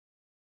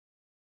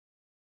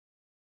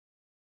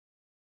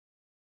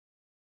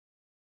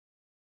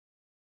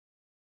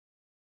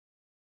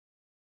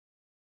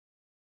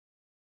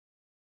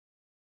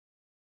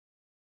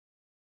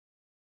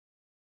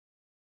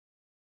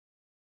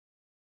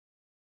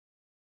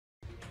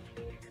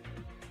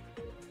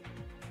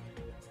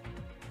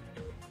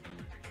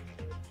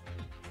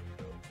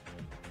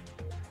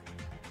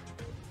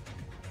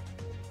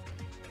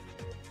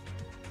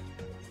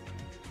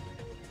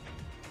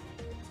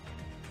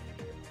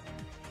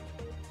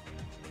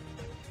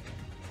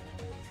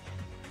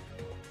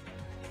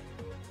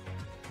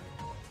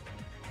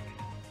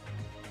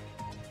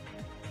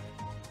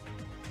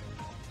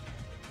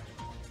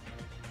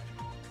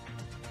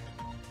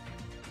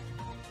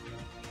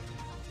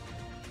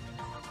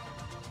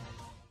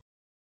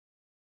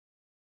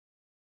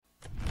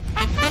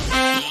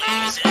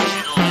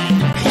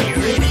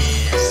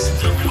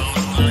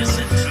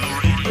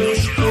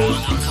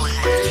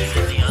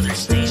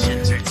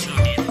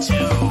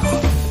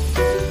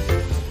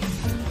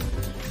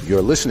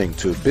You're listening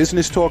to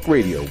Business Talk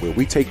Radio, where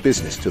we take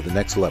business to the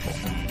next level.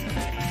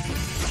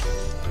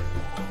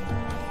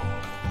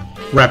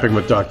 Rapping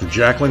with Dr.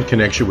 Jacalyn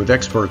connects you with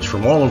experts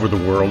from all over the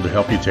world to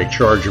help you take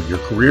charge of your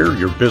career,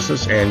 your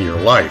business, and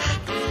your life.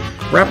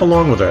 Rap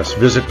along with us.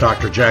 Visit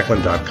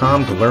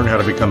drjacalyn.com to learn how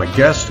to become a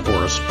guest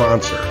or a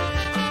sponsor.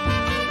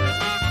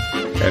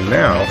 And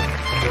now,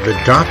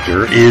 the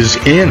doctor is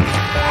in.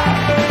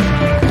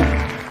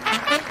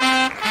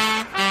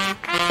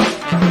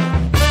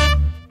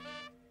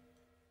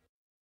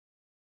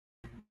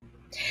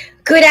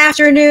 Good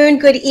afternoon,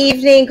 good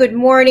evening, good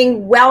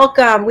morning.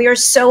 Welcome. We are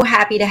so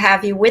happy to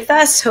have you with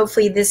us.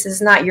 Hopefully this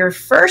is not your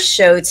first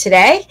show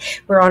today.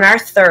 We're on our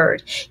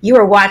third. You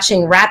are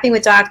watching Rapping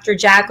with Dr.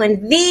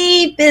 Jacalyn,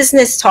 the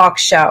business talk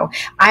show.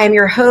 I am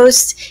your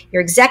host,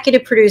 your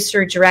executive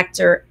producer,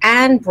 director,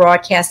 and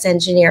broadcast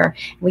engineer.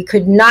 We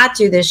could not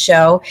do this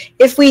show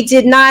if we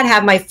did not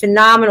have my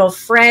phenomenal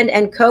friend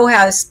and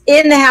co-host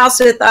in the house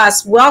with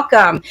us.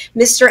 Welcome,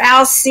 Mr.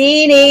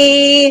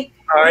 Cini.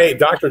 Hi,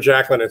 Dr.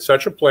 Jacalyn. It's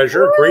such a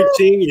pleasure. Woo! Great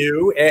seeing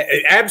you.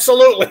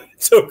 Absolutely.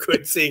 So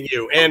good seeing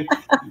you. And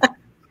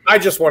I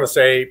just want to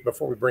say,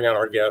 before we bring out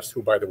our guest,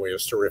 who, by the way,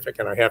 is terrific,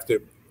 and I have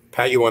to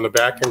pat you on the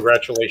back.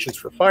 Congratulations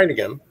for finding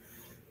him.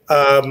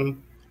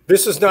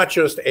 This is not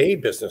just a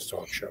business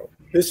talk show.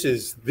 This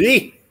is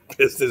the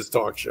business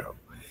talk show.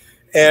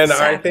 And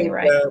exactly, I think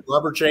right.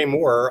 Robert J.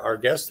 Moore, our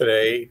guest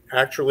today,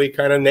 actually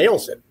kind of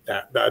nails it.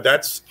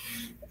 That's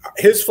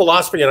his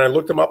philosophy, and I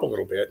looked him up a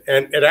little bit,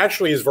 and it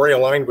actually is very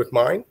aligned with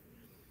mine.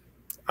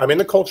 I'm in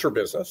the culture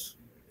business,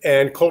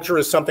 and culture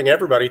is something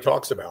everybody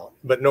talks about,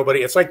 but nobody,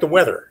 it's like the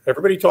weather.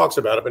 Everybody talks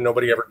about it, but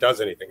nobody ever does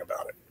anything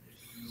about it.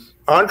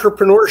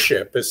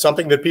 Entrepreneurship is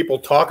something that people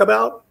talk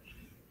about,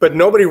 but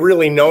nobody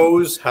really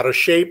knows how to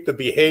shape the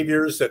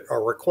behaviors that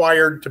are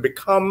required to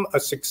become a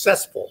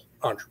successful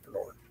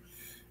entrepreneur.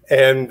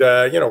 And,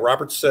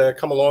 Robert's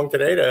come along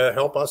today to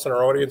help us and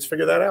our audience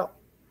figure that out.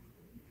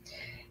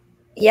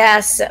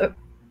 Yes,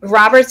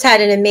 Robert's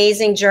had an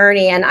amazing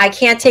journey, and I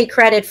can't take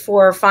credit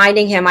for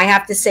finding him. I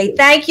have to say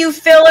thank you,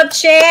 Philip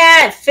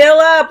Chan.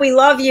 Philip, we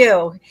love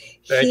you.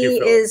 He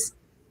is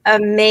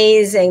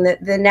amazing,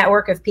 the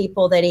network of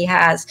people that he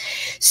has.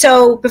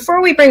 So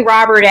before we bring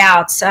Robert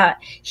out,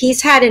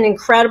 he's had an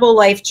incredible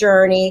life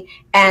journey,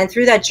 and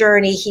through that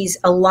journey, he's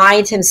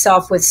aligned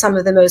himself with some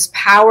of the most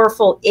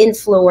powerful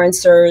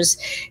influencers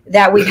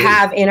that we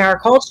have in our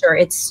culture.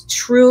 It's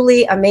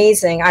truly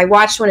amazing. I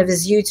watched one of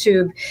his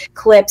YouTube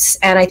clips,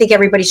 and I think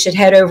everybody should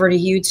head over to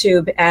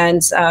YouTube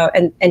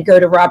and go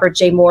to Robert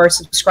J. Moore,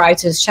 subscribe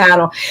to his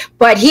channel.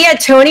 But he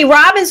had Tony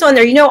Robbins on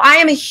there. You know, I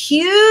am a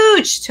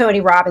huge Tony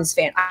Robbins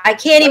fan. I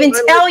can't even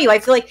tell you. I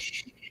feel like,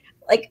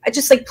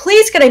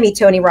 please can I meet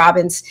Tony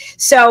Robbins?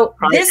 So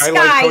this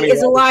guy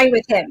is aligned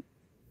with him.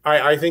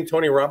 I think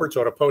Tony Roberts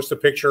ought to post a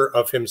picture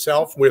of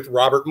himself with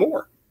Robert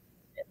Moore.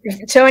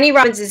 Tony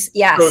Robbins is,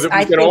 yes. So that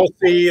we can all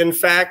see, in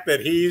fact, that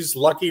he's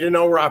lucky to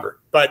know Robert.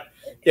 But,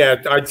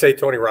 yeah, I'd say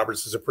Tony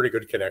Roberts is a pretty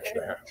good connection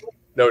to have.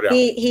 No doubt.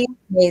 He's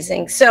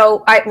amazing.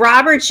 So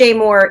Robert J.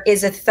 Moore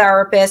is a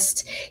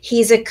therapist.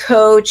 He's a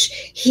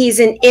coach. He's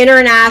an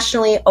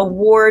internationally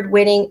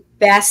award-winning,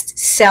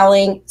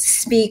 best-selling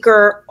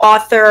speaker,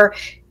 author,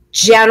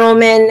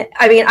 gentleman.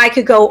 I mean, I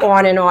could go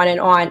on and on and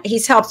on.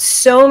 He's helped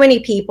so many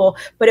people,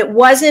 but it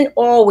wasn't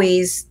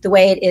always the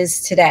way it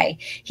is today.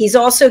 He's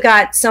also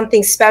got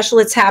something special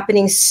that's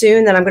happening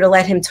soon that I'm going to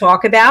let him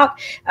talk about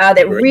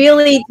that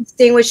really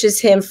distinguishes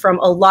him from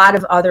a lot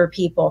of other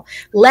people.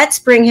 Let's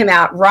bring him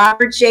out.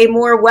 Robert J.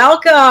 Moore,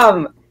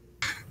 welcome.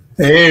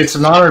 Hey, it's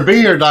an honor to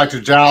be here,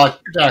 Dr.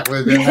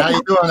 Jacalyn. How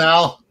you doing,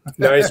 Al?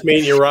 Nice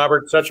meeting you,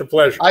 Robert. Such a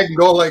pleasure. I can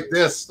go like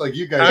this, like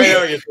you guys. I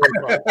know you're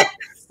doing fine.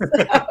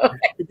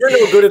 You're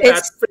no good at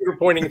that finger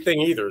pointing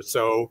thing either.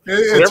 So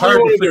it's hard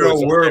to figure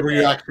out where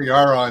we actually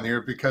are on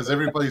here because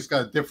everybody's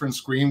got a different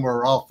screen where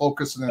we're all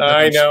focusing in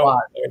a different spot.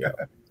 I know.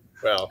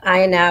 Well,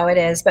 I know it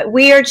is, but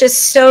we are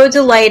just so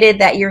delighted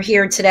that you're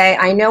here today.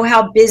 I know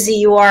how busy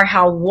you are,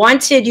 how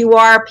wanted you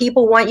are.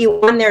 People want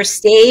you on their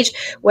stage,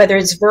 whether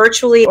it's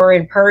virtually or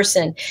in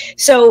person.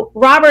 So,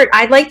 Robert,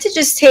 I'd like to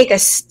just take a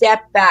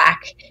step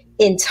back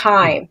in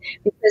time,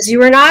 because you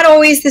were not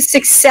always the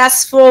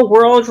successful,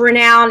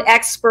 world-renowned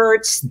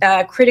expert,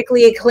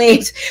 critically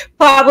acclaimed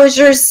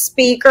publisher,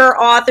 speaker,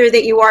 author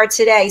that you are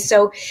today.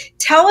 So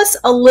tell us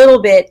a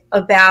little bit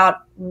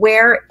about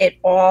where it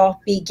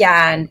all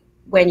began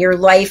when your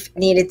life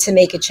needed to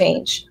make a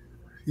change.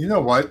 You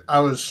know what?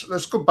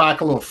 Let's go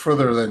back a little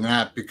further than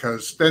that,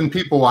 because then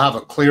people will have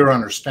a clear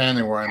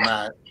understanding where I'm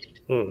at.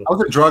 I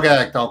was a drug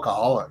addict,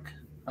 alcoholic.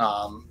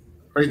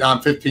 Right now,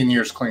 I'm 15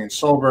 years clean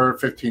sober,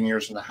 15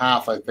 years and a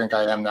half, I think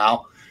I am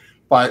now.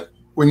 But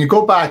when you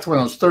go back to when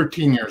I was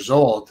 13 years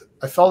old,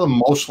 I felt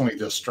emotionally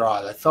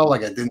distraught. I felt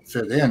like I didn't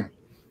fit in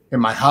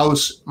my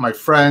house, my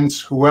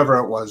friends, whoever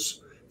it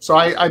was. So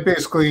I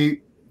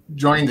basically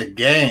joined a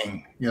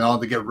gang,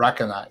 to get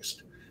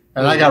recognized.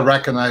 And I got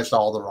recognized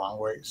all the wrong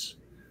ways.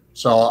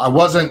 So I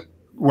wasn't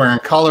wearing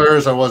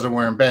colors. I wasn't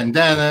wearing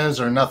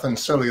bandanas or nothing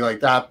silly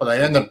like that. But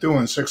I ended up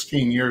doing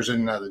 16 years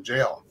in and out of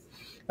jail.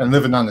 and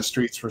living on the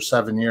streets for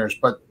 7 years.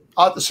 But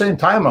at the same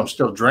time, I'm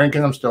still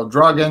drinking, I'm still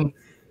drugging,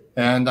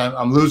 and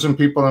I'm losing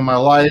people in my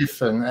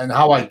life. And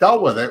how I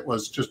dealt with it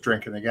was just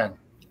drinking again.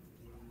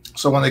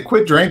 So when I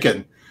quit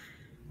drinking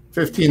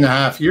 15 and a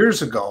half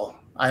years ago,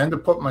 I ended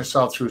up putting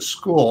myself through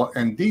school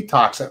and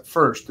detox at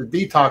first. The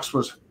detox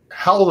was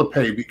hell to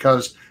pay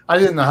because I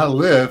didn't know how to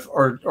live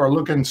or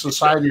look in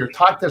society or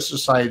talk to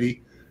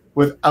society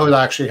without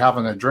actually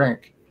having a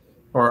drink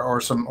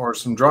or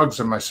some drugs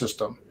in my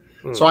system.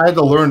 So I had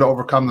to learn to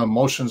overcome the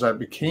emotions that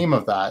became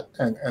of that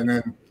and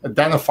then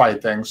identify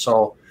things.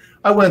 So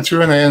I went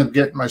through and I ended up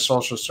getting my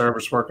social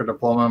service worker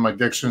diploma, my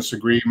dictionary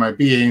degree, my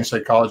BA in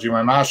psychology,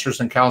 my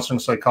master's in counseling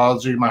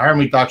psychology, my harm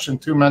reduction,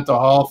 2 mental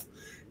health,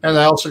 and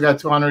I also got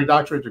 2 honorary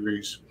doctorate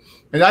degrees.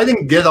 And I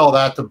didn't get all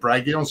that to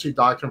brag. You don't see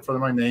doctor in front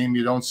of my name.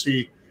 You don't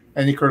see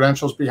any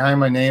credentials behind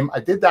my name. I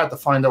did that to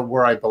find out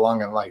where I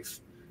belong in life,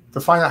 to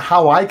find out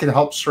how I can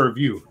help serve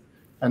you.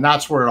 And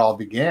that's where it all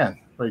began,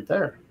 right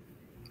there.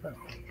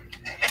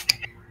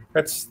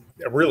 That's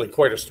really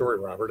quite a story,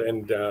 Robert.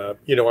 And,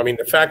 you know, I mean,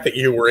 the fact that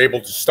you were able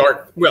to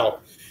start,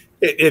 well,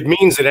 it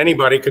means that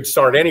anybody could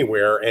start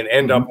anywhere and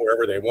end up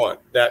wherever they want.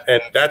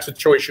 And that's a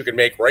choice you can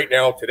make right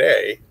now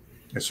today.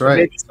 That's right.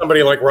 Maybe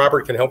somebody like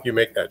Robert can help you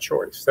make that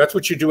choice. That's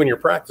what you do in your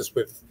practice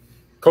with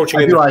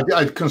coaching.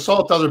 I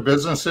consult other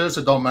businesses.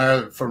 It don't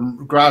matter,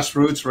 from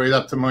grassroots right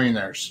up to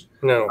millionaires.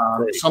 No,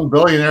 some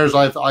billionaires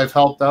I've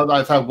helped out.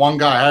 I've had one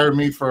guy hire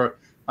me for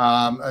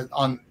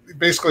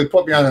basically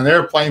put me on an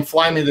airplane,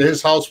 fly me to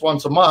his house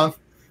once a month,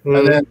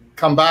 and then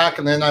come back,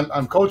 and then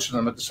I'm coaching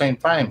them at the same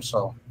time.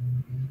 So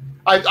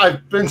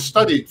I've been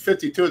studied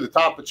 52 of the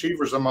top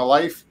achievers in my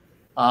life.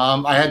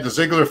 I had the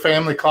Ziegler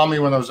family call me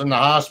when I was in the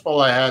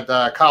hospital. I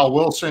had Kyle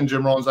Wilson,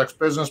 Jim Rohn's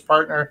ex-business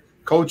partner,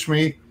 coach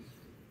me.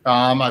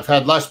 I've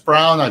had Les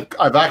Brown.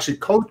 I've actually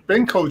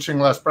been coaching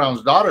Les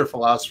Brown's daughter for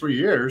the last 3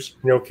 years.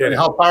 No kidding.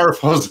 And how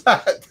powerful is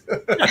that?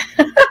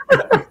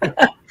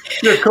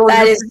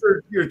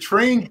 You're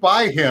trained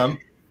by him,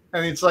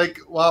 and it's like,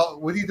 well,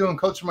 what are you doing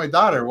coaching my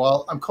daughter?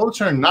 Well, I'm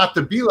coaching her not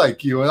to be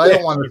like you, and I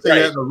don't want to say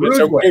that in a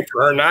rude way. It's okay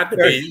for her not to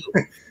be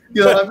you.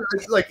 You know,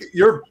 it's like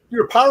you're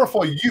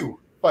powerful,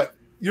 but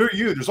you're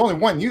you. There's only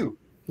one you.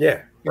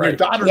 Yeah. And your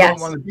daughter don't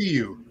want to be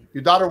you.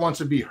 Your daughter wants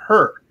to be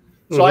her.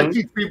 So I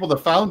teach people the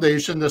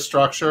foundation, the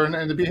structure,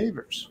 and the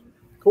behaviors.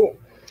 Cool.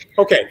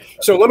 Okay.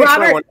 So let me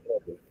try one.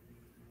 Okay.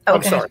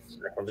 I'm sorry.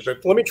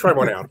 Let me try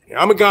one out.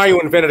 I'm a guy who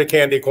invented a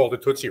candy called a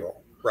Tootsie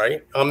Roll,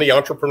 right? I'm the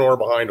entrepreneur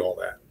behind all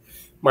that.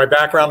 My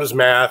background is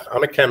math.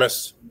 I'm a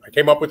chemist. I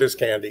came up with this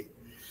candy.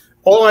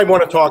 All I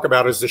want to talk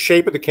about is the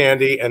shape of the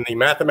candy and the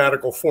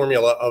mathematical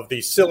formula of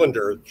the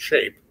cylinder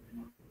shape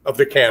of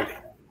the candy.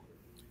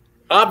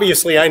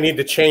 Obviously, I need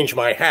to change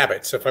my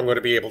habits if I'm going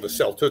to be able to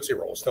sell Tootsie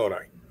Rolls, don't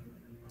I?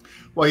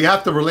 Well, you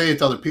have to relate it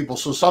to other people.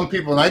 So some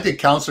people, and I did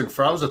counseling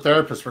I was a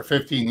therapist for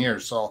 15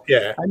 years. So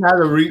yeah, I had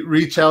to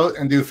reach out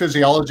and do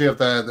physiology of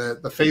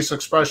the face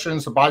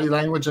expressions, the body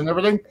language and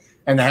everything,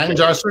 and the hand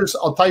gestures.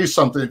 I'll tell you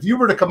something. If you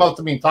were to come up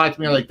to me and talk to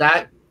me like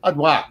that, I'd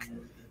whack.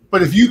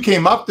 But if you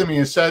came up to me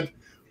and said,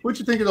 what'd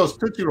you think of those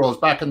Tootsie Rolls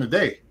back in the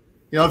day?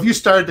 You know, if you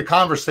started the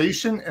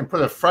conversation and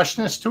put a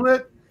freshness to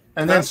it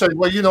and then said,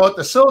 well, you know what,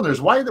 the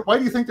cylinders, why do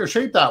you think they're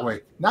shaped that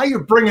way? Now you're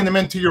bringing them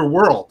into your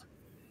world,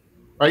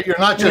 right? You're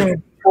not just...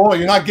 Oh,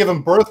 you're not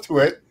giving birth to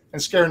it and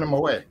scaring them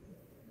away.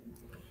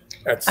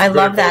 I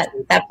love that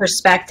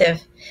perspective.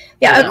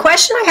 Yeah, a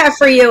question I have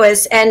for you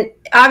is, and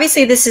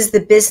obviously this is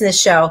the business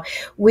show.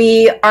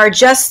 We are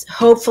just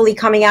hopefully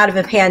coming out of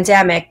a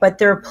pandemic, but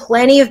there are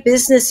plenty of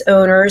business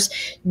owners,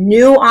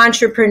 new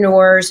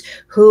entrepreneurs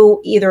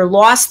who either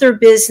lost their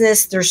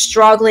business, they're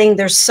struggling,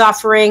 they're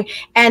suffering,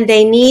 and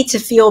they need to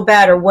feel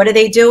better. What are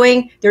they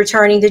doing? They're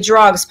turning to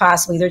drugs,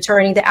 possibly. They're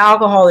turning to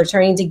alcohol. They're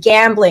turning to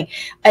gambling,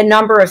 a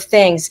number of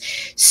things.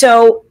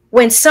 So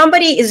when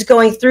somebody is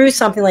going through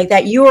something like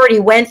that, you already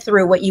went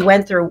through what you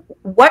went through.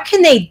 What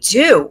can they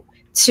do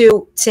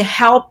to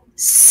help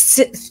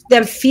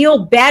them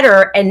feel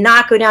better and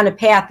not go down a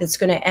path that's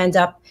going to end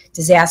up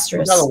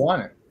disastrous? You got to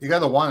want it. You got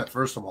to want it,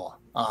 first of all.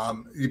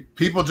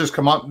 People just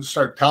come up and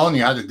start telling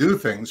you how to do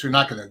things. You're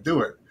not going to do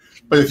it.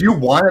 But if you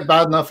want it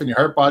bad enough in your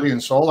heart, body,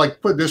 and soul,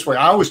 like put it this way,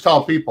 I always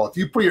tell people, if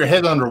you put your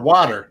head under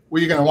water, what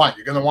are you going to want?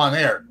 You're going to want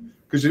air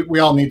because we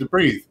all need to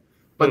breathe.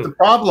 But the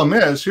problem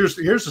is, here's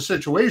the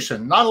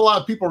situation. Not a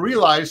lot of people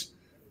realize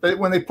that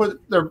when they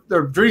put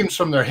their dreams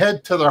from their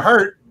head to their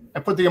heart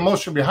and put the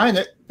emotion behind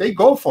it, they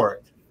go for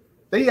it.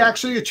 They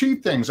actually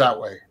achieve things that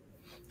way.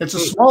 It's the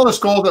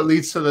smallest goal that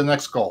leads to the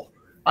next goal.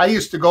 I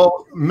used to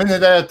go a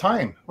minute at a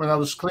time when I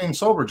was clean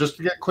sober, just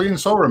to get clean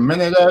sober, a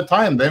minute at a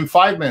time, then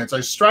 5 minutes.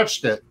 I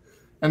stretched it.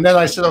 And then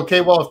I said,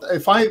 okay, well,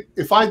 if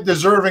I'm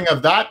deserving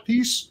of that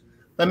piece,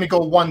 let me go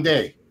 1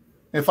 day.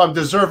 If I'm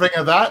deserving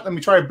of that, let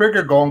me try a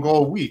bigger goal and go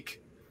a week.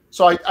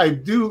 So I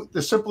do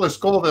the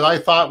simplest goal that I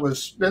thought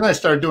was, then I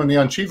started doing the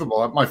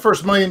unachievable. My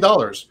first $1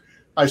 million,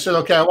 I said,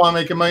 okay, I want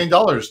to make $1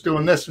 million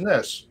doing this and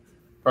this,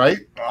 right?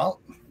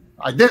 Well,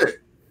 I did it.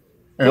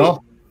 You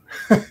know,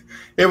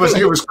 it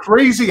was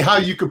crazy how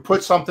you could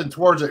put something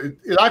towards it.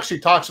 It actually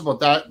talks about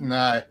that in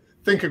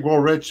Think and Grow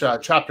Rich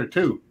chapter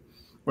 2,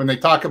 when they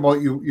talk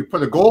about you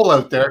put a goal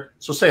out there.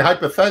 So say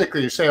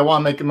hypothetically, you say, I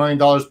want to make $1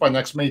 million by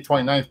next May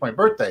 29th, my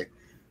birthday.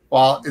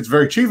 Well, it's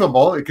very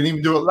achievable. It can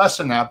even do it less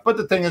than that. But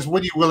the thing is,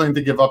 what are you willing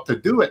to give up to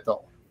do it,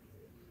 though?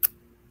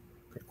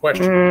 Good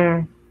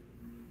question.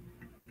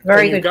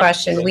 Very good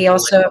question. We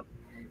also,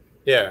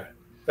 yeah,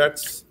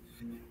 this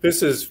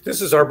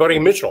is our buddy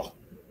Mitchell.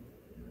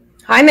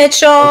 Hi,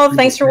 Mitchell.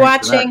 Thanks for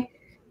watching.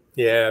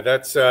 Yeah,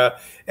 that's and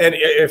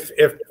if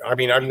I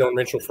mean, I've known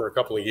Mitchell for a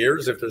couple of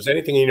years. If there's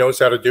anything he knows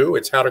how to do,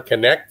 it's how to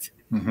connect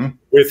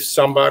with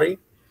somebody,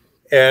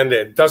 and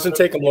it doesn't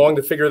take him long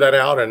to figure that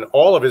out. And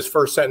all of his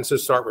first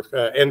sentences start with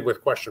end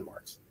with question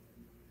marks.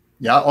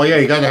 Yeah. Oh, yeah.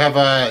 You got to have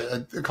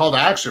a call to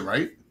action,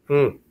 right?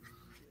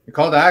 The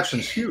call to action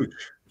is huge.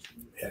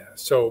 Yeah.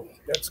 So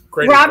that's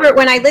great. Robert,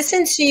 when I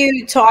listen to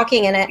you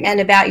talking and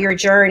about your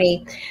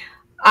journey,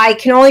 I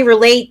can only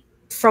relate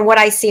from what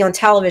I see on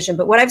television.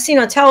 But what I've seen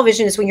on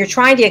television is when you're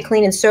trying to get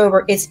clean and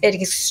sober, it's an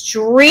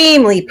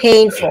extremely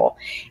painful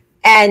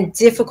and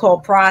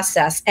difficult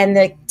process. And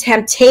the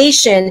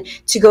temptation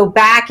to go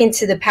back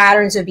into the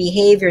patterns of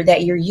behavior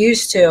that you're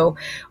used to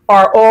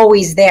are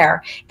always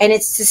there. And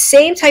it's the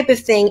same type of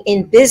thing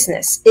in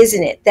business,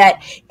 isn't it?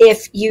 That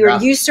if you're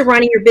used to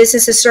running your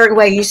business a certain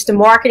way, used to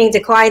marketing to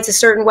clients a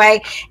certain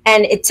way,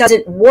 and it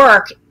doesn't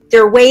work,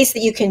 there are ways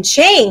that you can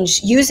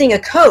change using a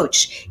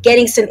coach,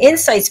 getting some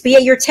insights, but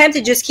yet you're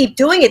tempted to just keep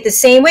doing it the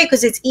same way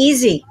because it's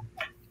easy.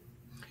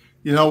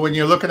 You know, when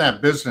you're looking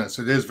at business,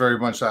 it is very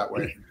much that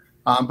way.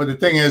 But the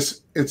thing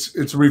is,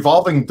 it's a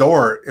revolving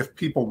door if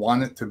people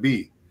want it to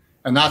be.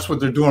 And that's what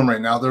they're doing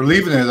right now. They're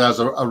leaving it as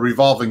a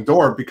revolving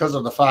door because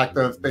of the fact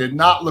that they're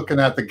not looking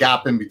at the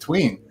gap in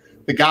between.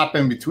 The gap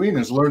in between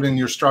is learning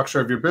your structure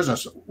of your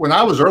business. When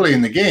I was early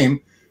in the game,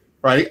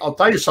 right, I'll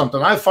tell you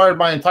something. I fired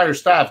my entire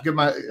staff.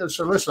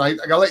 So listen, I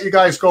got to let you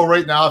guys go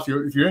right now. If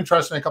you're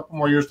interested in a couple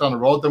more years down the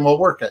road, then we'll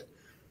work it.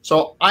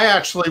 So I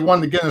actually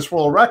won the Guinness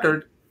World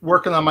Record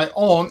working on my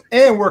own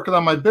and working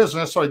on my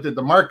business. So I did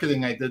the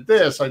marketing, I did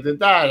this, I did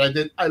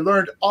that. I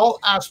learned all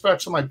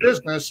aspects of my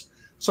business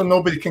so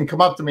nobody can come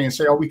up to me and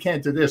say, oh, we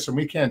can't do this and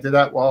we can't do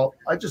that. Well,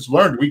 I just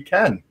learned we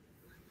can.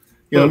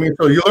 You know what I mean?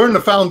 So you learn the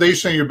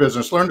foundation of your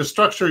business, learn the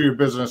structure of your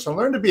business, and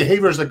learn the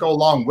behaviors that go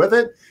along with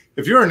it.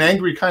 If you're an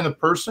angry kind of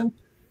person,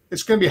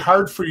 it's going to be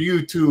hard for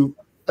you to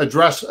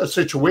address a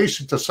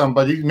situation to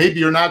somebody. Maybe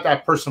you're not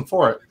that person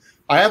for it.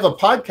 I have a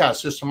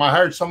podcast system. I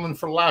hired someone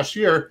for last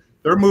year.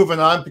 They're moving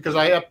on because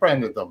I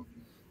upbranded them.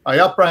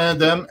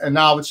 And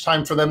now it's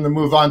time for them to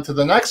move on to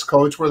the next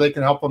coach where they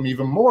can help them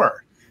even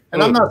more.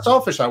 And I'm not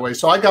selfish that way.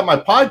 So I got my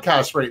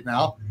podcast right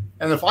now.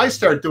 And if I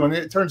start doing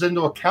it, it turns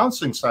into a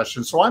counseling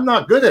session. So I'm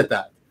not good at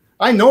that.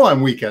 I know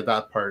I'm weak at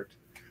that part.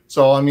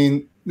 So, I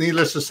mean,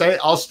 needless to say,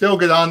 I'll still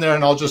get on there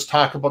and I'll just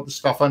talk about the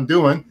stuff I'm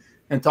doing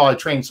until I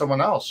train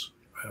someone else.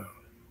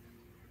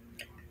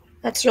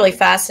 That's really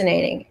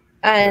fascinating.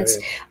 And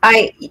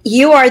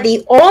you are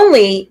the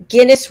only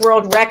Guinness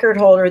World Record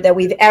holder that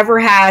we've ever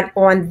had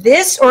on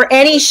this or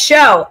any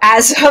show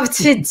as of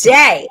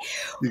today.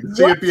 You can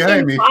see it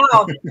behind me.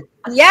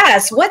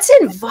 Yes. What's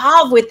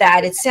involved with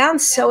that? It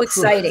sounds so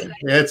exciting.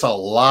 It's a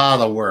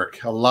lot of work,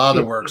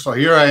 So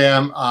here I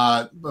am.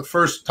 The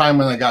first time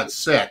when I got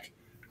sick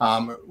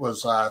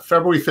was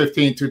February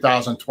 15,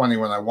 2020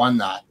 when I won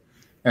that.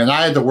 And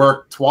I had to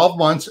work 12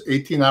 months,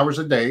 18 hours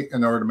a day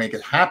in order to make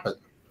it happen.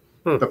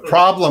 The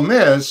problem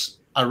is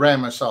I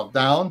ran myself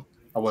down.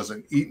 I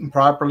wasn't eating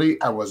properly.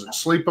 I wasn't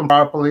sleeping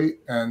properly.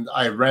 And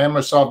I ran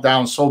myself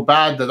down so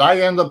bad that I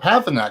ended up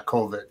having that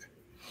COVID.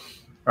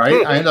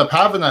 Right? I ended up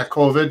having that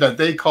COVID that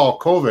they call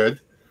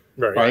COVID.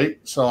 Right?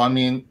 So, I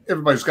mean,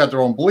 everybody's got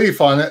their own belief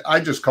on it. I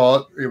just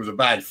call it was a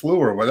bad flu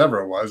or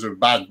whatever it was, a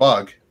bad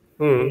bug.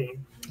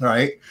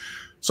 Right?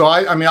 So,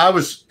 I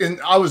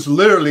was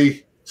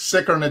literally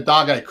sicker than a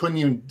dog. I couldn't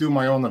even do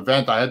my own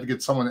event. I had to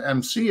get someone to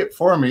MC it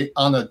for me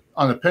on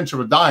a pinch of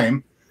a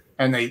dime.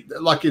 And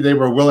lucky they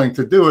were willing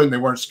to do it, and they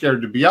weren't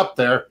scared to be up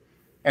there,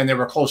 and they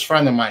were a close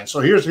friend of mine. So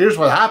here's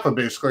what happened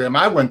basically.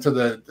 I went to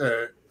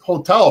the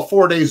hotel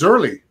 4 days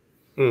early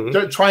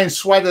to try and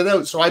sweat it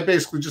out. So I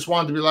basically just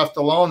wanted to be left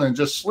alone and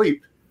just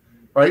sleep.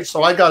 Right.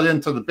 So I got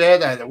into the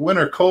bed. I had a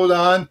winter coat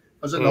on. I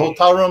was in the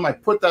hotel room. I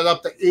put that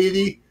up to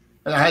 80,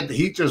 and I had the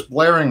heat just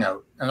blaring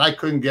out, and I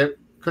couldn't get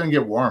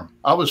warm.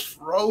 I was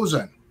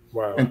frozen.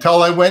 Wow.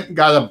 Until I went and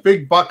got a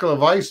big bucket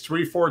of ice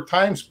 3-4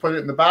 times, put it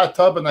in the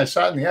bathtub, and I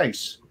sat in the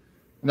ice.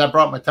 And that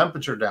brought my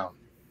temperature down.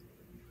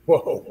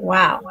 Whoa.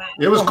 Wow.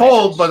 It was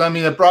cold, but I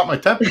mean, it brought my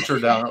temperature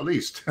down at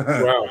least.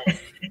 Wow.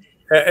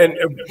 And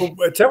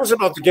tell us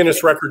about the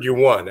Guinness record you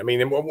won. I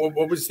mean,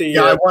 what was the...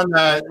 Yeah, I won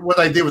that. What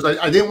I did was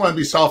I didn't want to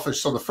be selfish.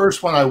 So the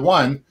first one I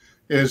won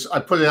is I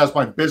put it as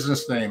my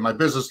business name. My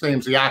business name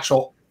is the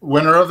actual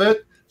winner of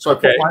it. So I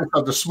put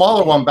myself, the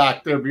smaller one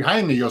back there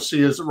behind me, you'll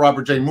see is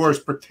Robert J. Moore's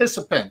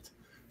participant.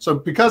 So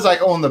because I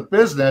own the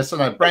business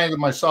and I branded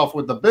myself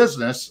with the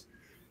business,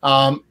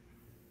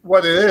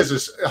 what it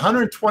is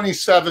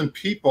 127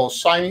 people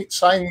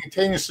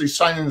simultaneously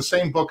signing the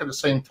same book at the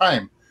same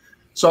time.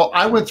 So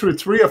I went through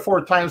 3 or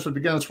 4 times with the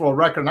Guinness World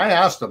Record, and I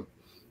asked them,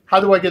 how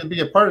do I get to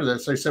be a part of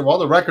this? They said, well,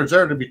 the record's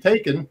there to be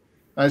taken.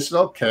 I said,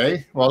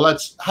 okay, well,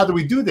 how do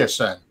we do this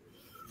then?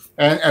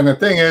 And the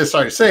thing is,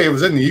 like I say, it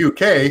was in the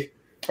UK,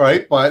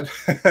 right? But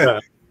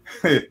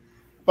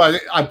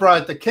but I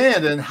brought it to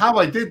Canada, and how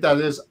I did that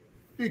is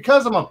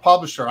because I'm a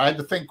publisher, I had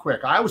to think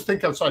quick. I always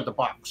think outside the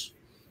box.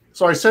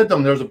 So I said to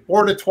them, there's a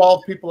board of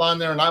 12 people on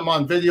there, and I'm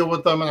on video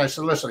with them. And I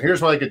said, listen,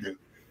 here's what I could do.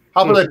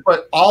 How about I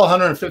put all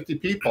 150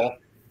 people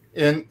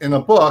in a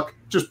book,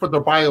 just put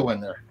their bio in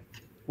there.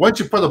 Once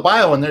you put a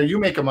bio in there, you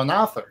make them an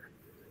author.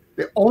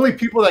 The only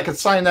people that can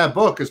sign that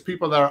book is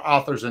people that are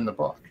authors in the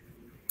book.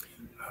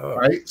 Oh.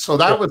 Right? So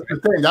that was the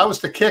thing. That was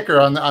the kicker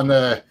on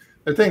the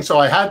thing. So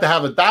I had to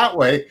have it that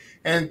way,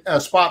 and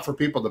a spot for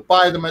people to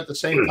buy them at the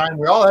same time.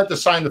 We all had to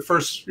sign the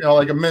first,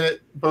 like a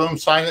minute, boom,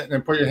 sign it, and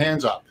then put your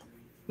hands up.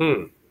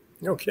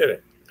 No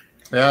kidding.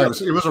 Yeah,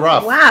 it was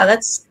rough. Wow,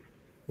 that's...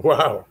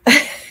 Wow.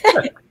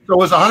 So it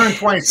was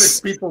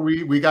 126 people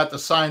we got to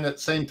sign at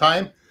the same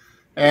time.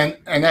 And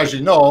as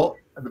you know,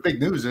 the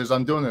big news is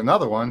I'm doing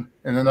another one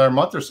in another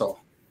month or so.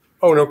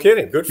 Oh, no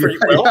kidding. Good for you.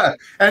 Well, yeah.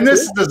 And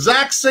this is the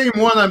exact same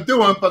one I'm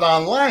doing, but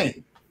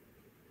online.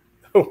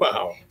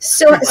 Wow.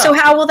 So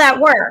how will that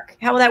work?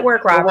 How will that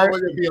work, Robert? Well,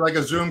 would it be like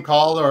a Zoom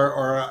call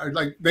or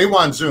like they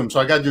want Zoom, so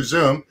I got to do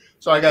Zoom.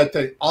 So I got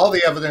to take all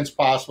the evidence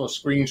possible,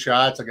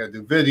 screenshots. I got to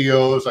do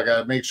videos. I got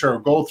to make sure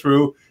go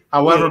through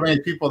however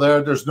many people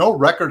there. There's no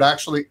record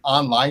actually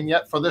online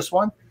yet for this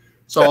one.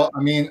 So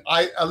I mean,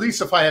 at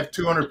least if I have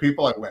 200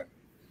 people, I win,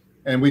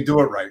 and we do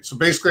it right. So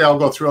basically, I'll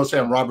go through. I'll say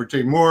I'm Robert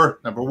J. Moore,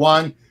 number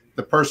 1.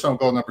 The person will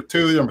go number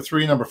 2, number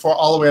 3, number 4,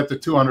 all the way up to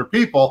 200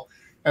 people.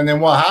 And then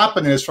what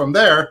happened is from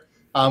there,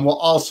 we'll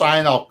all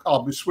sign.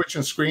 I'll be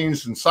switching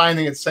screens and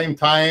signing at the same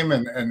time,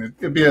 and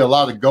it'll be a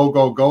lot of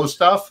go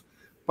stuff.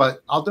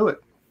 But I'll do it.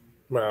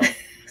 Wow.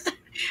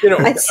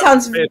 That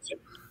sounds.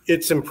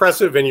 It's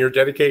impressive, and your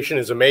dedication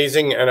is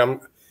amazing. And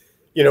I'm,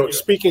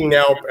 speaking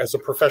now as a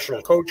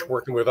professional coach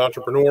working with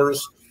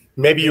entrepreneurs.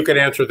 Maybe you can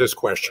answer this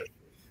question: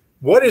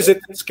 what is it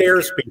that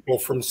scares people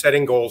from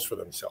setting goals for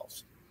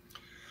themselves?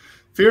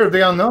 Fear of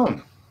the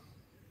unknown.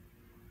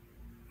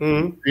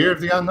 Fear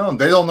of the unknown.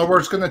 They don't know where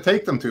it's going to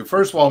take them to.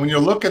 First of all, when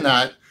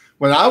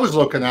I was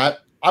looking at,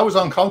 I was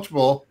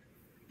uncomfortable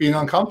being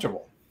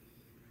uncomfortable,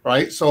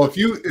 right? So if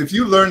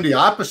you learn the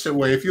opposite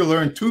way, if you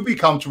learn to be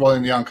comfortable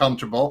in the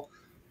uncomfortable,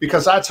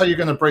 because that's how you're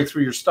going to break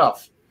through your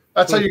stuff.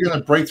 That's how you're going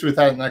to break through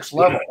that next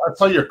level. That's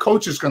how your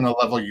coach is going to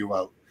level you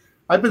out.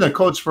 I've been a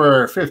coach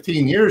for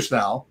 15 years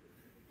now,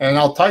 and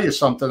I'll tell you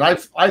something.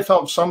 I've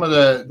helped some of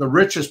the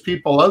richest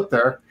people out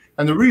there.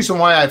 And the reason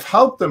why I've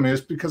helped them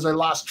is because they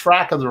lost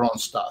track of their own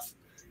stuff.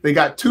 They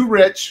got too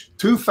rich,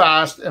 too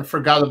fast, and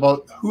forgot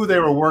about who they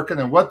were working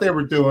and what they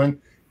were doing.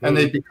 And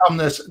they become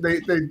this, they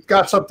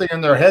got something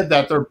in their head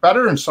that they're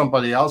better than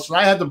somebody else. And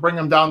I had to bring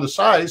them down to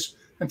size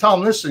and tell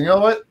them, listen, you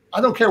know what?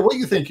 I don't care what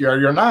you think you are.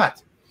 You're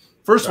not.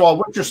 First of all,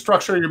 what's your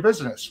structure of your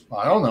business? Well,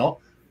 I don't know.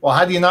 Well,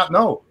 how do you not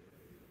know?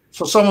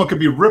 So someone could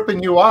be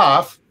ripping you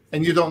off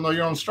and you don't know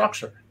your own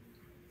structure.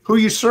 Who are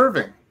you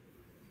serving?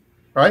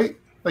 Right?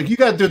 Like, you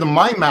got to do the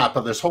mind map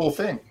of this whole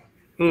thing.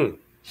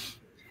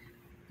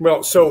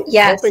 Well, so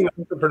helping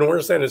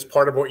entrepreneurs then is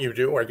part of what you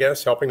do, I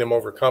guess, helping them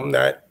overcome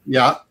that.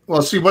 Yeah.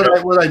 Well, see, what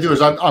I do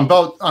is I'm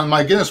about on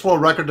my Guinness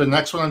World Record. The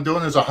next one I'm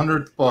doing is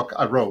 100th book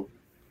I wrote.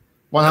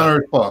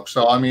 100 books.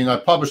 So, I mean, I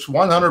published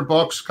 100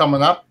 books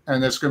coming up,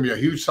 and it's going to be a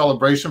huge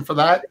celebration for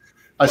that.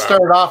 I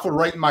started off with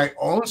writing my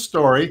own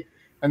story,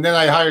 and then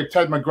I hired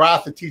Ted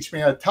McGrath to teach me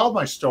how to tell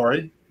my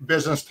story,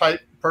 business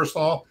type,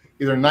 personal,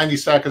 either 90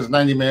 seconds,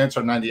 90 minutes,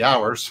 or 90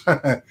 hours,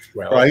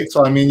 right?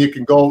 So, I mean, you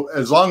can go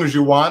as long as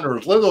you want or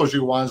as little as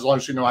you want, as long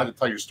as you know how to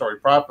tell your story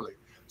properly.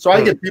 So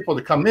I get people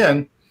to come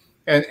in,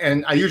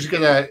 and I usually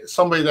get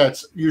somebody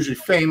that's usually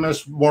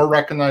famous, more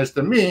recognized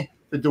than me,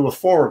 to do a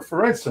forward.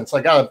 For instance,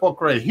 I got a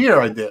book right here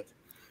I did.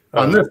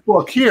 On this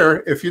book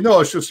here, if you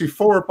notice, you'll see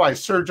forward by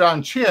Sir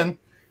John Chin,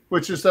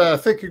 which is the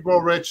Think and Grow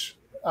Rich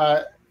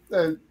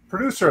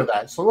producer of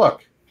that. So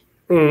look.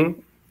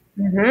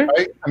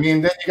 Right? I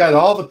mean, then you got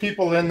all the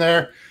people in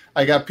there.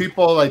 I got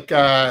people like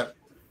Kyle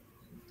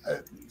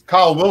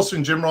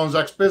Wilson, Jim Rohn's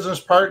ex-business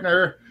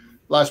partner,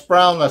 Les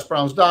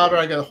Brown's daughter.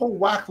 I got a whole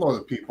whackload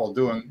of people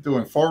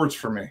doing forwards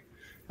for me.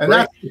 And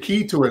that's the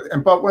key to it.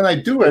 And but when I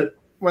do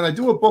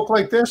a book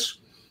like this,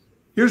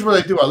 here's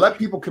what I do. I let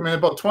people come in,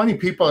 about 20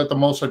 people at the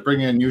most I bring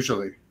in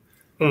usually.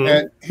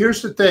 And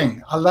here's the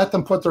thing. I let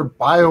them put their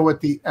bio at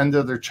the end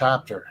of their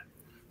chapter.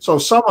 So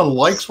if someone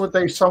likes what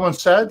someone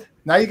said,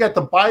 now you got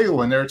the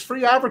bio in there. It's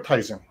free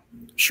advertising.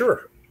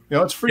 Sure.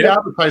 It's free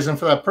advertising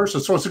for that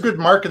person. So it's a good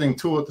marketing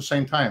tool at the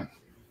same time.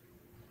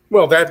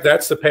 Well,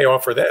 that's the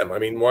payoff for them. I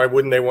mean, why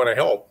wouldn't they want to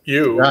help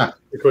you? Yeah.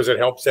 Because it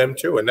helps them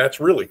too. And that's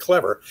really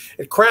clever.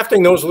 And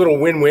crafting those little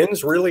win-wins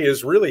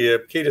is really a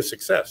key to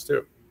success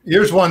too.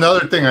 Here's one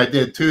other thing I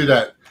did too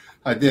that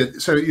I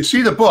did. So you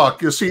see the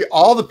book, you'll see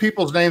all the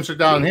people's names are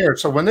down here.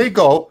 So when they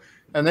go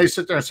and they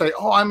sit there and say,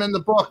 oh, I'm in the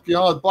book,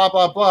 blah,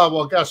 blah, blah.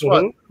 Well, guess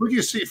what? Who do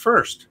you see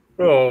first?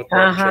 Oh,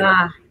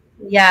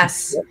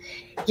 Yes.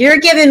 You're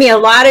giving me a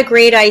lot of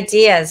great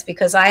ideas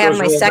because I have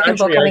my second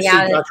book coming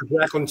out. Dr.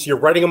 Jacalyn, so you're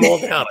writing them all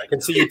down. I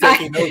can see you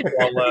taking notes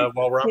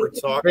while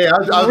Robert's talking. Hey,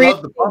 I'd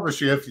love to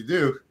publish you if you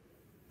do.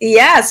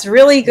 Yes,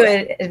 really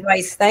good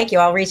advice. Thank you.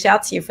 I'll reach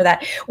out to you for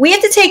that. We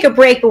have to take a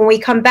break. When we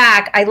come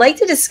back, I'd like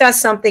to discuss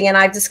something, and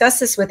I've discussed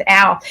this with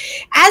Al.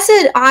 As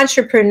an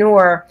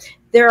entrepreneur,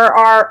 there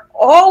are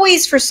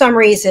always, for some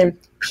reason,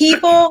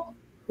 people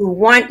who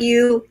want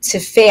you to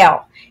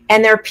fail.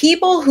 And there are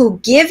people who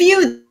give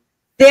you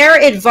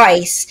their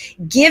advice,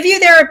 give you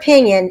their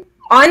opinion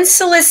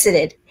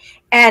unsolicited.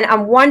 And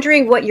I'm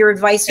wondering what your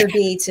advice would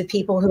be to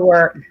people who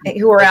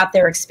are out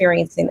there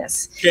experiencing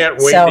this. Can't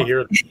wait to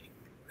hear that.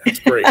 That's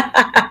great.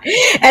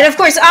 And of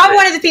course, I'm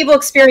one of the people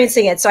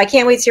experiencing it, so I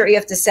can't wait to hear what you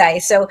have to say.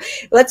 So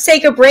let's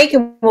take a break,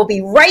 and we'll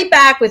be right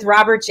back with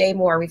Robert J.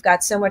 Moore. We've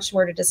got so much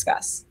more to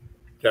discuss.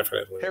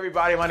 Definitely. Hey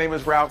everybody, my name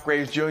is Ralph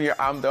Graves Jr.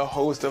 I'm the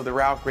host of the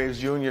Ralph Graves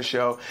Jr.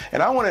 Show,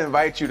 and I want to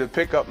invite you to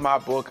pick up my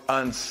book,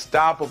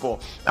 Unstoppable.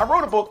 I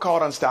wrote a book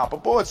called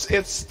Unstoppable.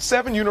 It's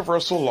 7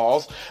 universal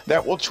laws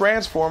that will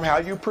transform how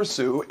you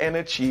pursue and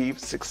achieve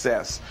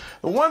success.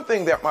 The one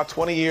thing that my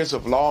 20 years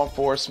of law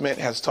enforcement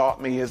has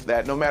taught me is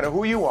that no matter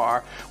who you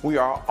are, we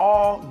are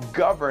all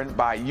governed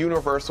by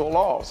universal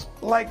laws,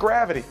 like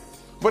gravity.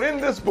 But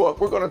in this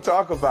book, we're going to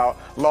talk about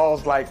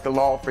laws like the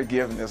law of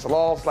forgiveness,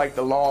 laws like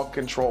the law of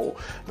control,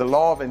 the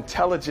law of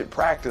intelligent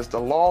practice, the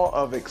law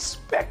of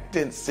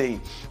expectancy.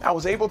 I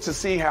was able to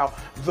see how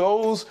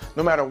those,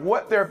 no matter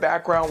what their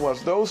background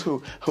was, those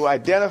who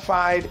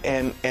identified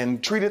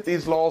and treated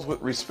these laws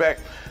with respect,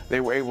 they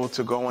were able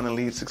to go on and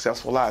lead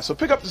successful lives. So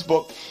pick up this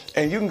book,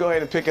 and you can go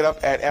ahead and pick it up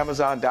at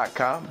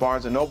Amazon.com,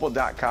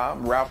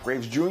 BarnesandNoble.com,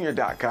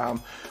 RalphGravesJr.com,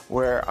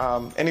 where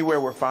anywhere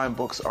where fine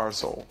books are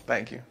sold.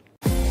 Thank you.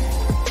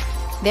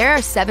 There are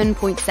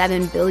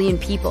 7.7 billion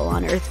people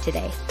on Earth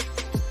today.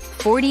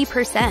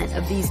 40%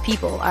 of these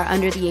people are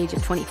under the age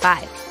of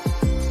 25.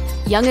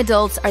 Young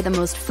adults are the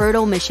most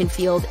fertile mission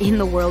field in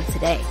the world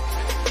today.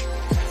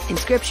 In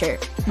Scripture,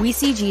 we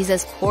see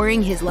Jesus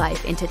pouring his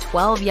life into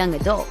 12 young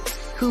adults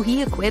who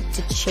he equipped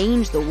to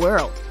change the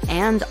world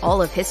and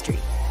all of history.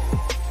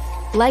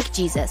 Like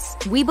Jesus,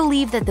 we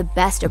believe that the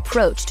best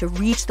approach to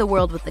reach the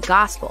world with the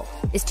gospel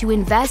is to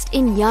invest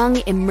in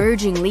young,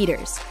 emerging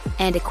leaders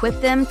and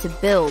equip them to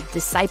build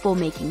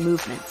disciple-making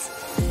movements.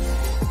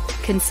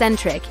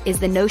 Concentric is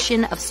the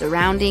notion of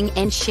surrounding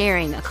and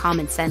sharing a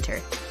common center.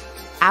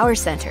 Our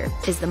center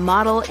is the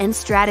model and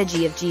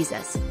strategy of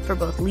Jesus for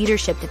both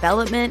leadership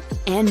development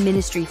and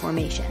ministry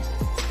formation.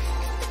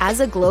 As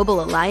a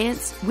global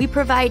alliance, we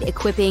provide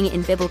equipping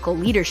in biblical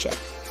leadership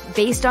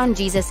based on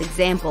Jesus'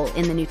 example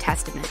in the New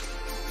Testament.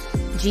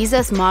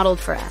 Jesus modeled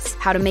for us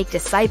how to make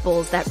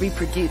disciples that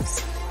reproduce.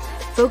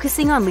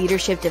 Focusing on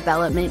leadership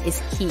development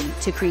is key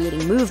to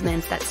creating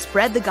movements that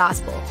spread the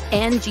gospel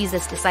and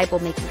Jesus'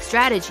 disciple-making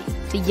strategy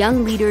to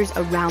young leaders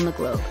around the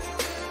globe.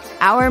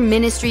 Our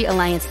Ministry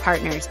Alliance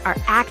partners are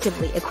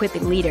actively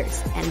equipping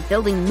leaders and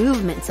building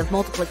movements of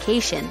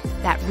multiplication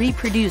that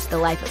reproduce the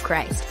life of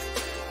Christ.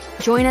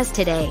 Join us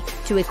today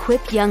to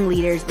equip young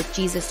leaders with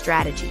Jesus'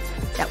 strategy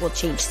that will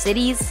change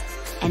cities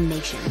and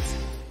nations.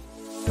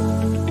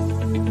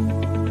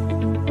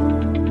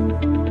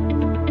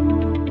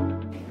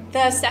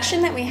 The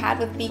session that we had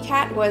with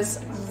BCAT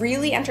was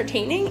really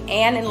entertaining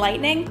and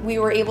enlightening. We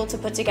were able to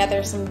put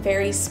together some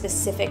very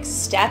specific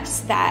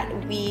steps that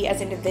we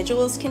as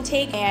individuals can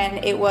take,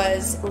 and it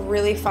was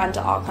really fun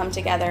to all come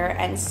together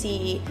and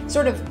see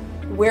sort of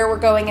where we're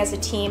going as a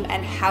team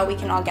and how we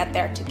can all get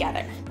there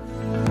together.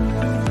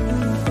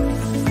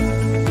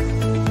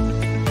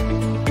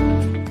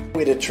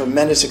 We had a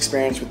tremendous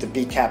experience with the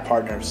BCAT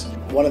partners.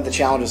 One of the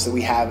challenges that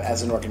we have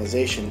as an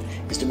organization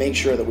is to make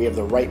sure that we have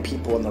the right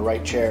people in the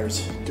right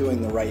chairs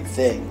doing the right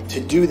thing. To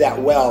do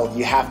that well,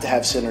 you have to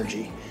have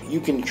synergy.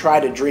 You can try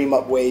to dream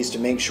up ways to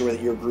make sure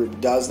that your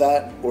group does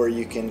that, or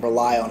you can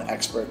rely on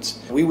experts.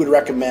 We would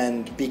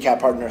recommend BCAT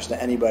partners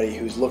to anybody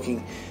who's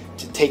looking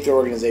to take their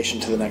organization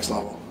to the next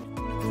level.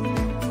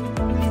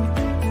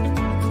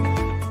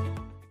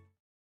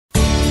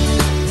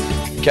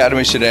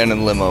 Academy Sedan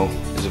and Limo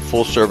is a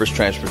full-service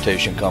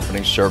transportation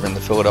company serving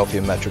the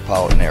Philadelphia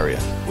metropolitan area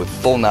with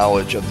full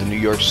knowledge of the New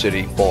York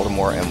City,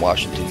 Baltimore, and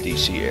Washington,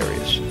 D.C.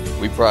 areas.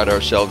 We pride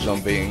ourselves on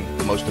being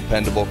the most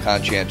dependable,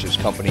 conscientious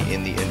company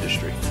in the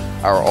industry.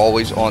 Our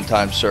always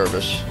on-time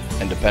service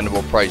and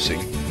dependable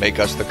pricing make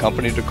us the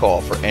company to call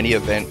for any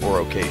event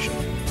or occasion.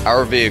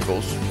 Our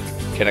vehicles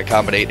can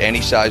accommodate any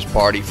size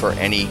party for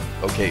any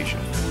occasion.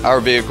 Our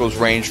vehicles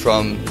range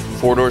from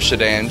four-door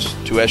sedans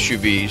to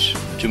SUVs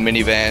to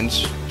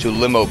minivans to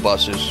limo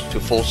buses to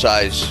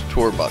full-size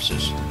tour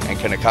buses and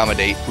can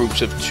accommodate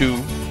groups of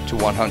 2 to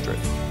 100.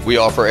 We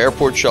offer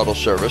airport shuttle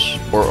service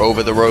or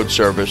over-the-road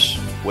service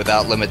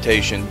without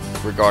limitation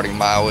regarding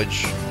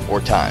mileage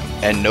or time,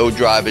 and no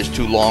drive is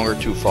too long or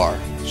too far.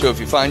 So if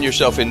you find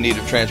yourself in need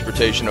of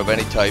transportation of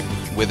any type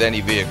with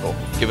any vehicle,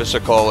 give us a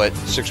call at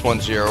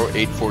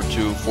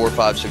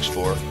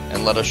 610-842-4564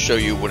 and let us show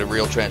you what a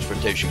real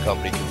transportation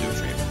company can do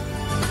for you.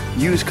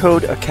 Use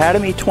code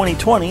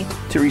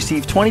ACADEMY2020 to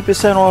receive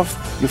 20%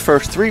 off your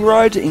first 3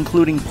 rides,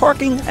 including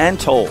parking and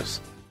tolls.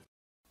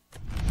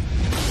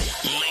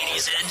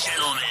 Ladies and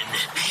gentlemen,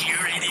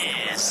 here it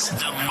is,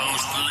 the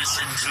most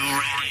listened to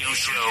radio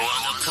show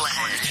on the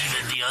planet.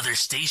 Even the other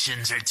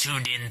stations are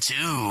tuned in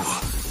too.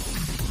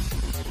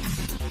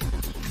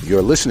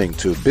 You're listening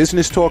to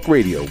Business Talk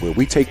Radio, where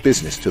we take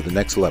business to the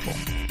next level.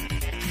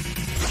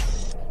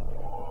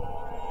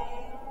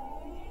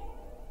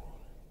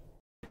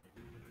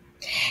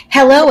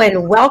 Hello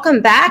and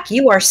welcome back.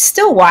 You are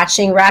still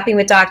watching Rapping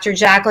with Dr.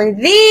 Jacalyn,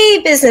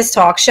 the business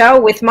talk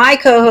show with my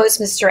co-host,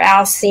 Mr.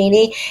 Al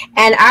Cini,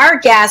 and our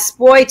guest.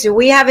 Boy, do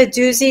we have a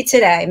doozy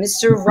today,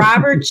 Mr.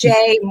 Robert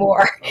J.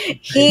 Moore.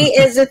 He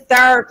is a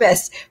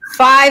therapist,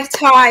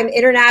 5-time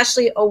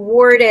internationally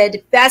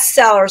awarded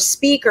bestseller,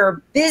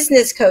 speaker,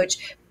 business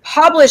coach,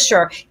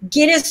 publisher,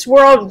 Guinness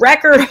World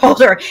Record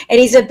holder, and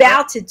he's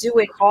about to do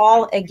it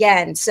all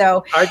again.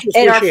 So I just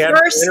wish he had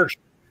energy.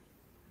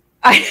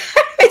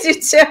 I do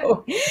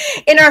too.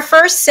 In our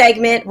first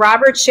segment,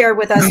 Robert shared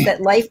with us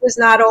that life was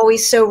not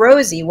always so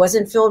rosy. It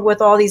wasn't filled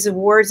with all these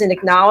awards and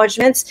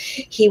acknowledgments.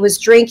 He was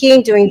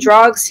drinking, doing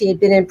drugs. He had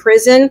been in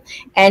prison,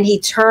 and he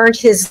turned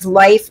his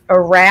life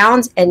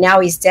around, and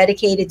now he's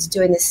dedicated to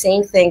doing the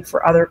same thing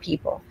for other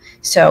people.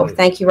 So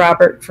thank you,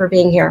 Robert, for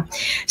being here.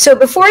 So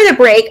before the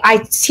break, I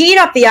teed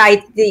up the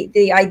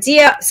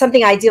idea,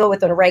 something I deal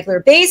with on a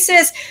regular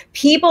basis,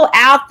 people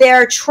out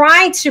there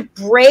trying to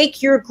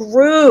break your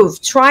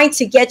groove, trying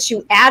to get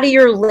you out of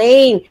your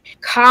lane,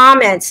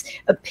 comments,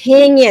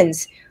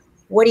 opinions.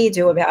 What do you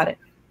do about it?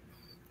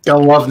 I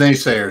love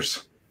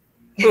naysayers.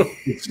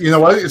 You know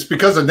what? It's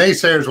because of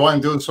naysayers why I'm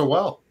doing so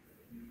well.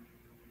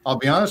 I'll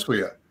be honest with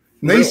you.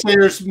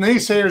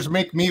 Naysayers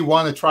make me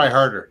want to try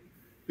harder.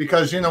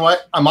 Because you know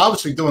what? I'm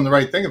obviously doing the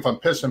right thing if I'm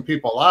pissing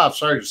people off,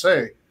 sorry to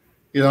say.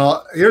 You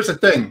know, here's the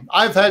thing.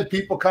 I've had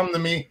people come to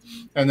me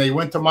and they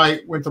went to my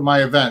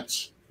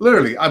events.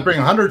 Literally, I bring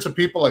hundreds of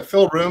people, I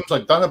fill rooms,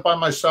 I've done it by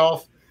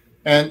myself,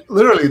 and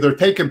literally they're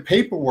taking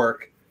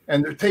paperwork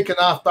and they're taking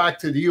off back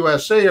to the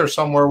USA or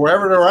somewhere,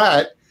 wherever they're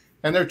at,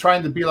 and they're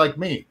trying to be like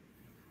me.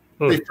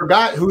 They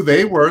forgot who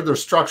they were, the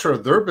structure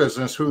of their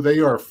business, who they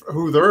are,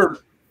 who they're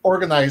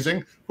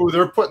organizing, who